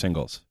 100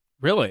 singles.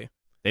 Really?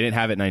 They didn't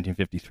have it in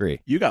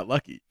 1953. You got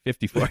lucky.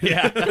 54,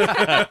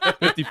 yeah.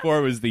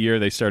 54 was the year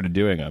they started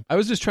doing them. I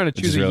was just trying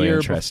to choose a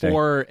year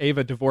before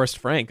Ava divorced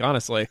Frank,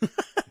 honestly.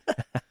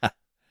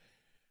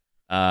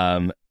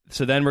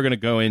 So then we're going to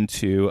go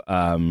into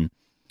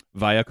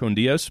Vaya con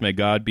Dios, May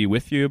God Be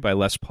With You by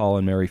Les Paul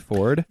and Mary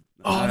Ford.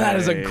 Oh, that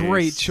is a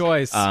great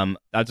choice. That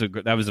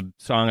was a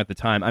song at the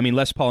time. I mean,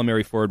 Les Paul and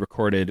Mary Ford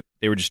recorded,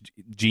 they were just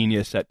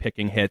genius at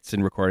picking hits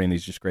and recording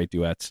these just great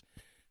duets.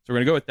 So we're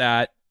going to go with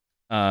that.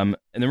 And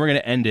then we're going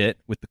to end it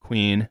with the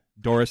Queen,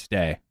 Doris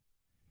Day.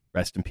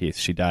 Rest in peace.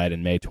 She died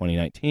in May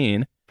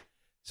 2019.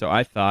 So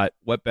I thought,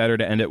 what better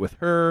to end it with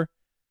her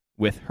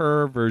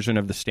version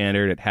of the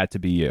standard, It Had to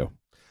Be You.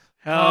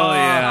 Hell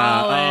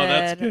yeah. Solid. Oh,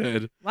 that's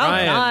good. Well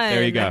done.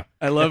 There you go.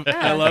 I love,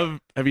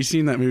 have you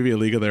seen that movie, A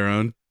League of Their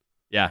Own?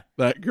 Yeah.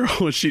 That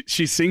girl, she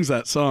sings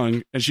that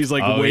song, and she's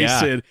like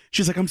wasted. Yeah.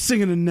 She's like, I'm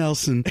singing to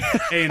Nelson.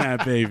 Ain't I,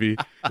 baby?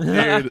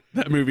 Dude,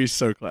 that movie's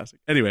so classic.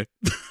 Anyway.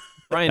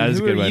 Ryan,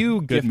 who are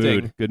you good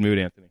gifting? Good mood,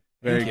 Anthony.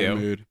 Very good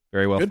mood.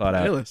 Very well good thought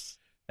playlist. Out.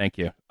 Thank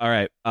you. All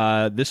right.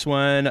 This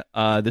one,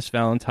 this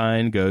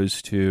Valentine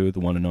goes to the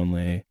one and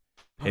only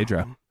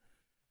Pedro. Oh.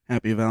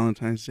 Happy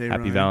Valentine's Day,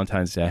 Happy Ryan.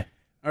 Valentine's Day.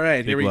 All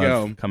right, Big here we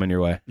love go. Coming your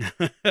way.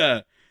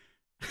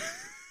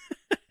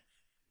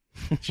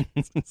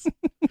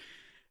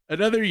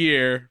 Another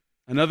year,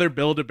 another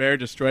Build-A-Bear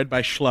destroyed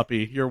by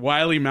Schluppy, your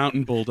wily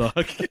mountain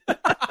bulldog.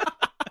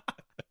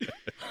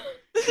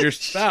 Your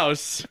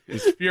spouse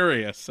is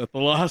furious at the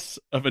loss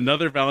of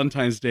another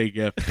Valentine's Day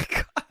gift.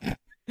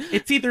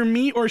 It's either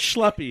me or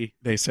Schluppy,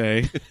 they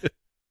say.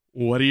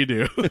 What do you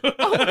do?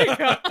 Oh my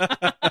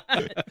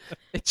God.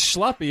 It's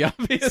Schluppy,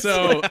 obviously.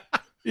 So,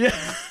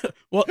 yeah.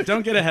 Well,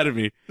 don't get ahead of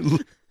me.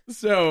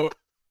 So,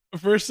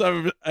 first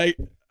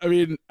I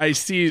mean, I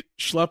see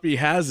Schluppy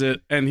has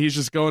it, and he's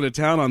just going to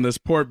town on this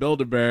poor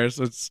Build-A-Bear.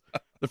 So it's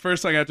the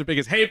first song I have to pick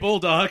is "Hey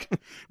Bulldog"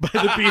 by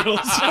the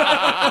Beatles.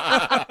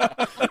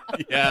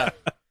 Yeah,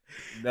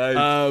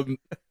 nice.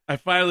 I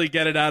finally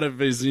get it out of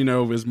his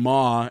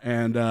maw,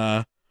 and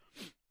I'm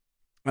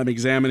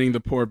examining the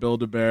poor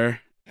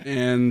Build-A-Bear,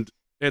 and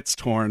it's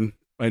torn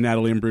by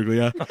Natalie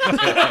Imbruglia,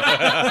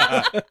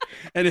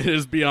 and it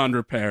is beyond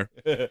repair.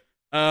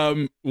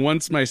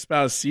 Once my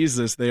spouse sees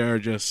this, they are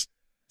just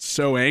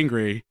so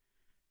angry,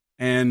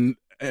 and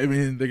I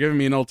mean, they're giving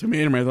me an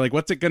ultimatum. They're like,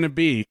 what's it going to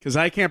be? Because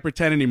I can't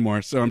pretend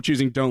anymore, so I'm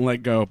choosing Don't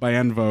Let Go by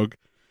En Vogue.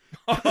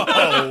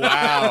 Oh,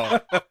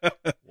 wow.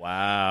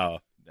 Wow.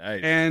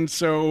 Nice. And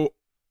so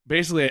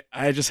basically,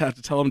 I just have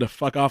to tell him to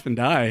fuck off and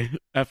die.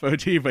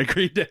 FOD by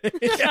Green Day.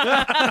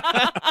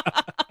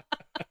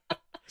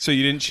 So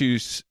you didn't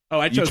choose... Oh,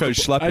 I chose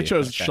Schleppy. I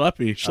chose Okay.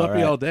 Schleppy. Schleppy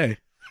right. all day.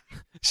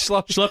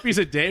 Schleppy's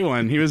a day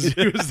one. He was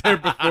there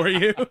before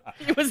you.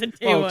 It was a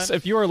day Folks, one.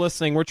 if you are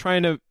listening, we're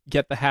trying to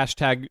get the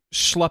hashtag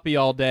Schleppy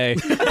all day.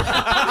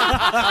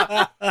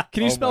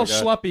 Can you spell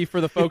Schleppy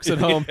for the folks at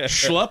home?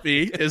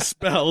 Schleppy is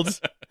spelled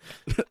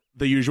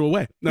the usual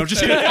way. No, I'm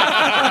just kidding.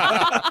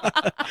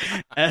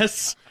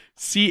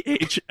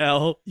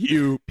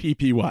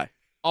 SCHLUPPY.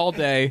 All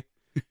day.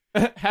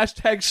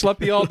 Hashtag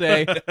Schleppy all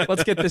day.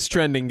 Let's get this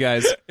trending,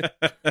 guys.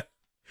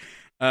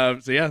 So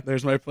yeah,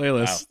 there's my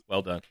playlist. Wow.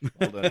 Well done.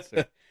 Well done,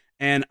 sir.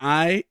 And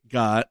I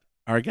got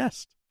our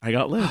guest. I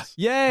got Liz.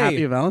 Yay!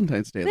 Happy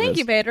Valentine's Day, Liz. Thank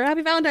you, Pedro.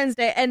 Happy Valentine's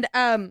Day. And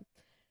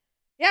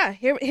yeah,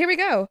 here we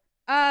go.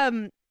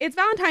 It's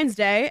Valentine's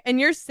Day, and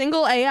you're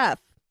single AF.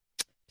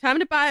 Time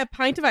to buy a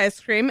pint of ice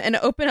cream and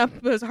open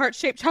up those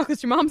heart-shaped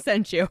chocolates your mom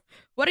sent you.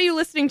 What are you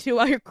listening to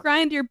while you're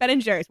crying to your Ben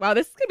 & Jerry's? Wow,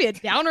 this is going to be a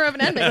downer of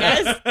an ending,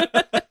 guys.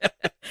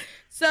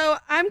 So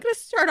I'm going to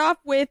start off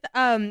with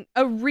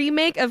a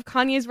remake of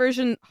Kanye's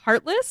version,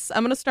 Heartless.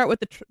 I'm going to start with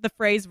the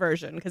phrase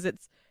version because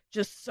it's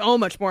just so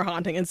much more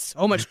haunting and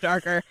so much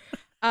darker.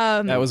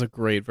 That was a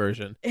great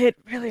version. It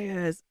really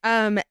is.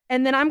 And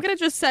then I'm going to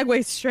just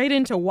segue straight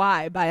into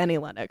Why by Annie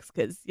Lennox,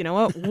 because you know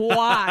what?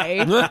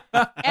 Why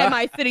am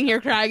I sitting here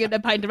crying at a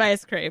pint of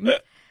ice cream?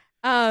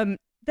 Then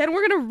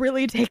we're going to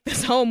really take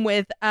this home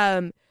with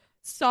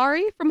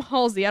Sorry from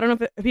Halsey. I don't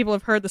know if people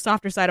have heard the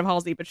softer side of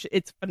Halsey, but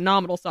it's a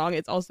phenomenal song.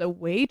 It's also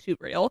way too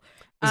real.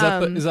 Is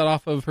that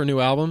off of her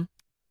new album?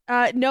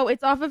 No,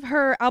 it's off of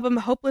her album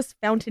Hopeless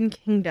Fountain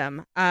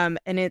Kingdom. And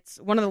it's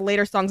one of the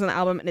later songs on the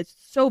album, and it's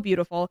so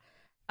beautiful.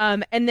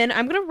 And then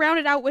I'm going to round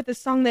it out with a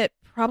song that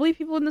probably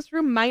people in this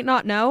room might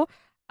not know.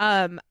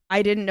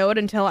 I didn't know it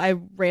until I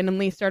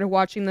randomly started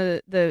watching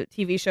the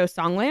TV show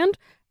Songland.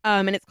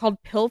 And it's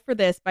called Pill for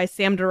This by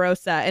Sam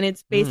DeRosa. And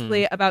it's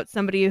basically about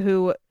somebody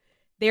who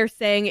they're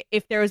saying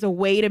if there was a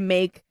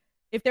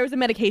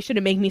medication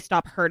to make me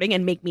stop hurting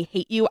and make me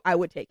hate you, I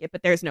would take it.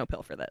 But there's no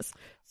pill for this.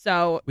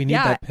 So We need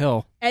that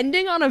pill.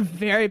 Ending on a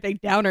very big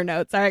downer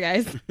note. Sorry,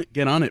 guys.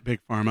 Get on it,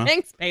 Big Pharma.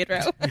 Thanks, Pedro.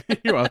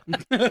 You're welcome.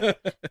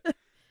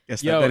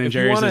 Guess Yo, that Ben if & you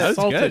Jerry's wanna- is That was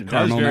salted good.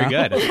 That was caramel very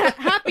now. good.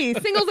 Happy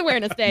Singles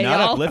Awareness Day, Not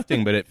y'all.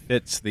 uplifting, but it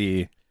fits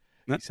the...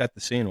 You set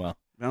the scene well.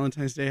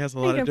 Valentine's Day has a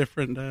Thank lot you. of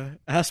different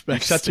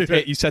aspects You to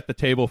it. you set the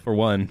table for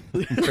one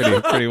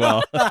pretty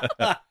well.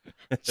 Oh,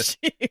 it's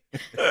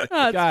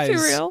Guys,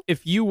 too real.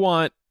 if you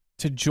want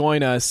to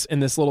join us in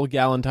this little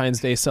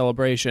Galentine's Day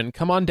celebration,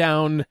 come on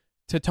down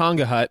to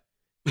Tonga Hut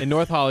in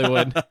North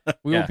Hollywood.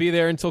 We will Yeah. be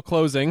there until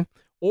closing.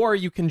 Or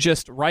you can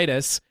just write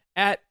us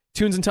at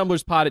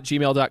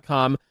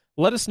tunesandtumblerspod@gmail.com.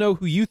 Let us know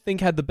who you think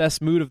had the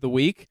best mood of the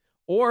week,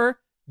 or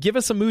give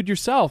us a mood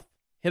yourself.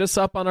 Hit us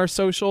up on our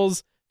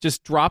socials.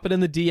 Just drop it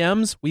in the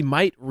DMs. We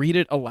might read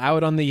it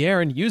aloud on the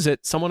air and use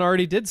it. Someone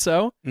already did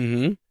so.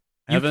 Mm-hmm.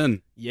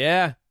 Evan.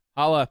 Yeah,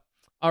 holla.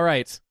 All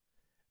right.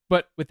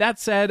 But with that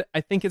said,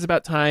 I think it's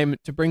about time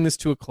to bring this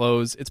to a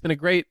close. It's been a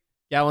great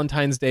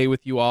Galentine's Day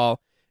with you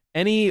all.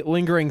 Any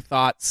lingering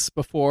thoughts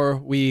before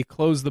we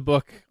close the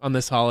book on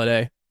this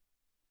holiday?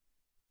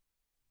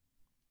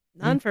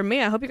 None for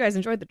me. I hope you guys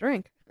enjoyed the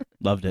drink.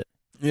 Loved it.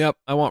 Yep,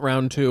 I want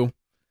round 2.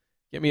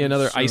 Get me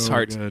another So ice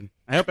heart. good.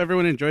 I hope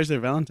everyone enjoys their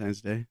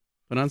Valentine's Day.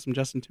 Put on some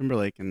Justin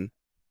Timberlake and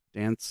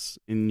dance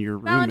in your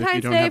room if you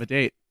Valentine's don't Day. have a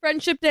date.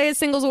 Friendship Day,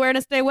 Singles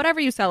Awareness Day, whatever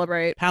you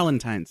celebrate.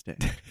 Valentine's Day.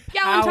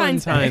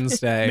 Valentine's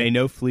Day. May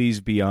no fleas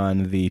be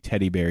on the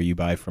teddy bear you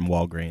buy from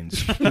Walgreens,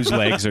 whose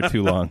legs are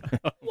too long.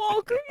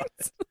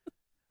 Walgreens.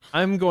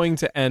 I'm going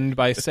to end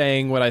by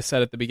saying what I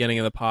said at the beginning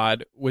of the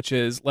pod, which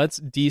is let's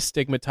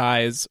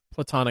destigmatize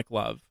platonic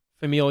love,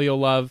 familial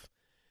love.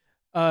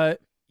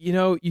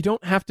 You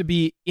don't have to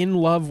be in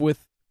love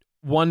with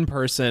one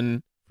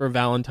person for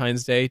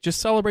Valentine's Day. Just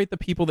celebrate the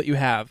people that you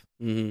have.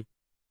 Mm-hmm.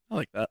 I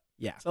like that.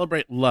 Yeah.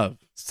 Celebrate love.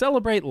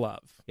 Celebrate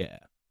love. Yeah.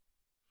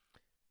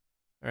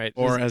 All right.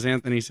 Or as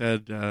Anthony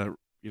said, put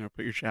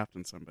your shaft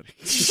in somebody.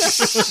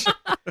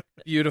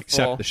 Beautiful.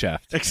 Except the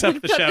shaft.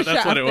 Except the shaft.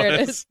 That's what it There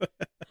it was.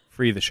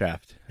 Free the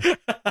shaft.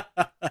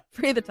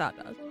 Free the top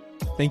dog.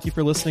 Thank you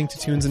for listening to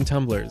Tunes and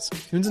Tumblers.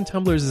 Tunes and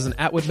Tumblers is an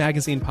Atwood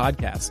Magazine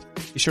podcast.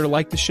 Be sure to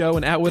like the show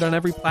and Atwood on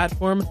every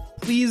platform.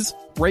 Please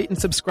rate and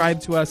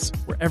subscribe to us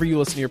wherever you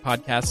listen to your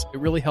podcasts. It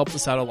really helps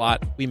us out a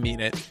lot. We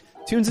mean it.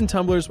 Tunes and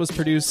Tumblers was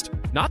produced,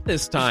 not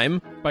this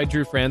time, by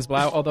Drew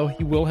Franzblau, although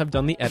he will have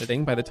done the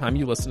editing by the time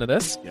you listen to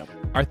this. Yep.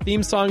 Our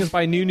theme song is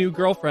by New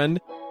Girlfriend.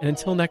 And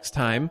until next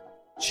time,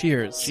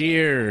 cheers.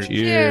 Cheers.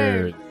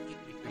 Cheers.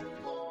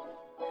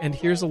 And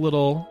here's a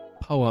little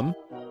poem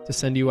to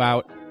send you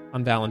out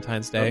on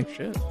Valentine's Day. Oh,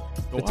 shit.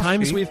 The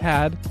times we've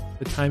had,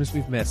 the times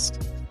we've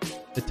missed.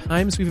 The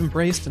times we've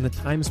embraced and the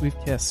times we've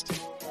kissed.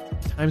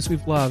 The times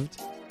we've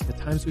loved, the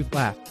times we've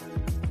laughed.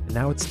 And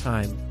now it's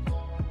time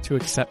to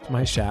accept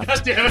my shaft.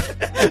 God damn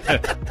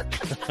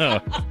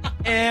it.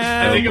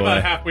 And I think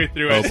about halfway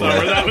through I saw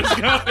where that was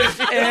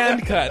going.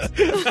 And cut.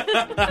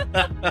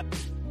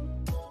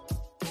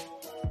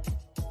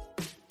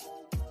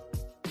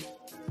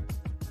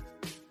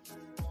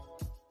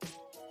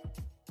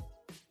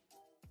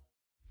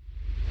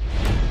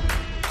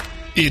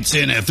 It's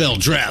NFL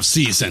draft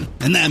season,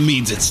 and that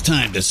means it's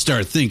time to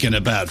start thinking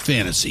about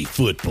fantasy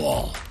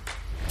football.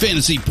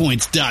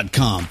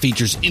 FantasyPoints.com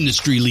features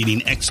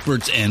industry-leading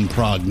experts and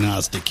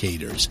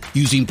prognosticators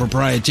using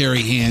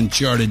proprietary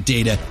hand-charted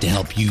data to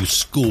help you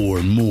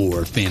score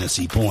more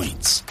fantasy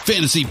points.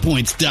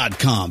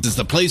 FantasyPoints.com is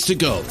the place to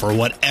go for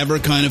whatever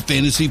kind of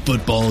fantasy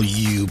football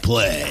you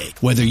play.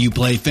 Whether you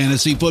play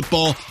fantasy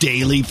football,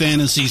 daily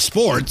fantasy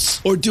sports,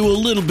 or do a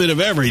little bit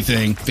of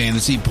everything,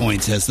 Fantasy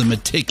Points has the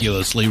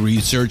meticulously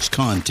researched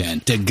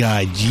content to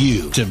guide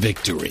you to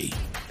victory.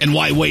 And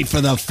why wait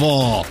for the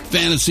fall?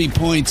 Fantasy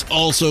Points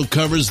also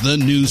covers the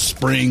new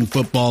spring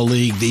football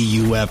league, the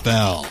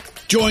UFL.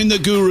 Join the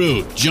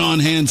guru, John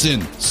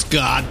Hansen,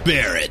 Scott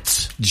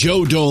Barrett,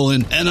 Joe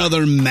Dolan, and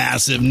other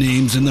massive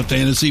names in the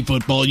fantasy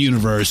football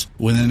universe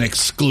with an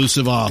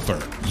exclusive offer.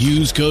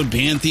 Use code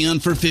Pantheon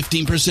for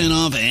 15%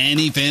 off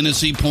any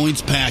Fantasy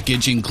Points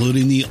package,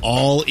 including the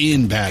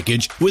all-in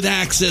package, with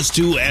access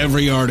to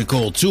every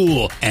article,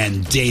 tool,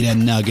 and data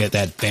nugget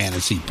that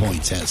Fantasy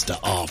Points has to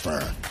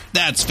offer.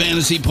 That's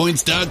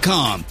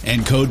FantasyPoints.com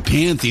and code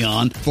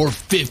Pantheon for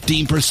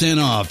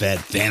 15% off at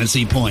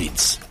Fantasy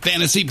Points.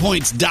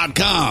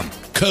 FantasyPoints.com,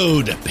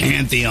 code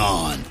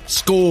Pantheon.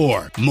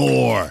 Score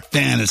more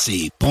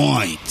fantasy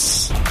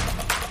points.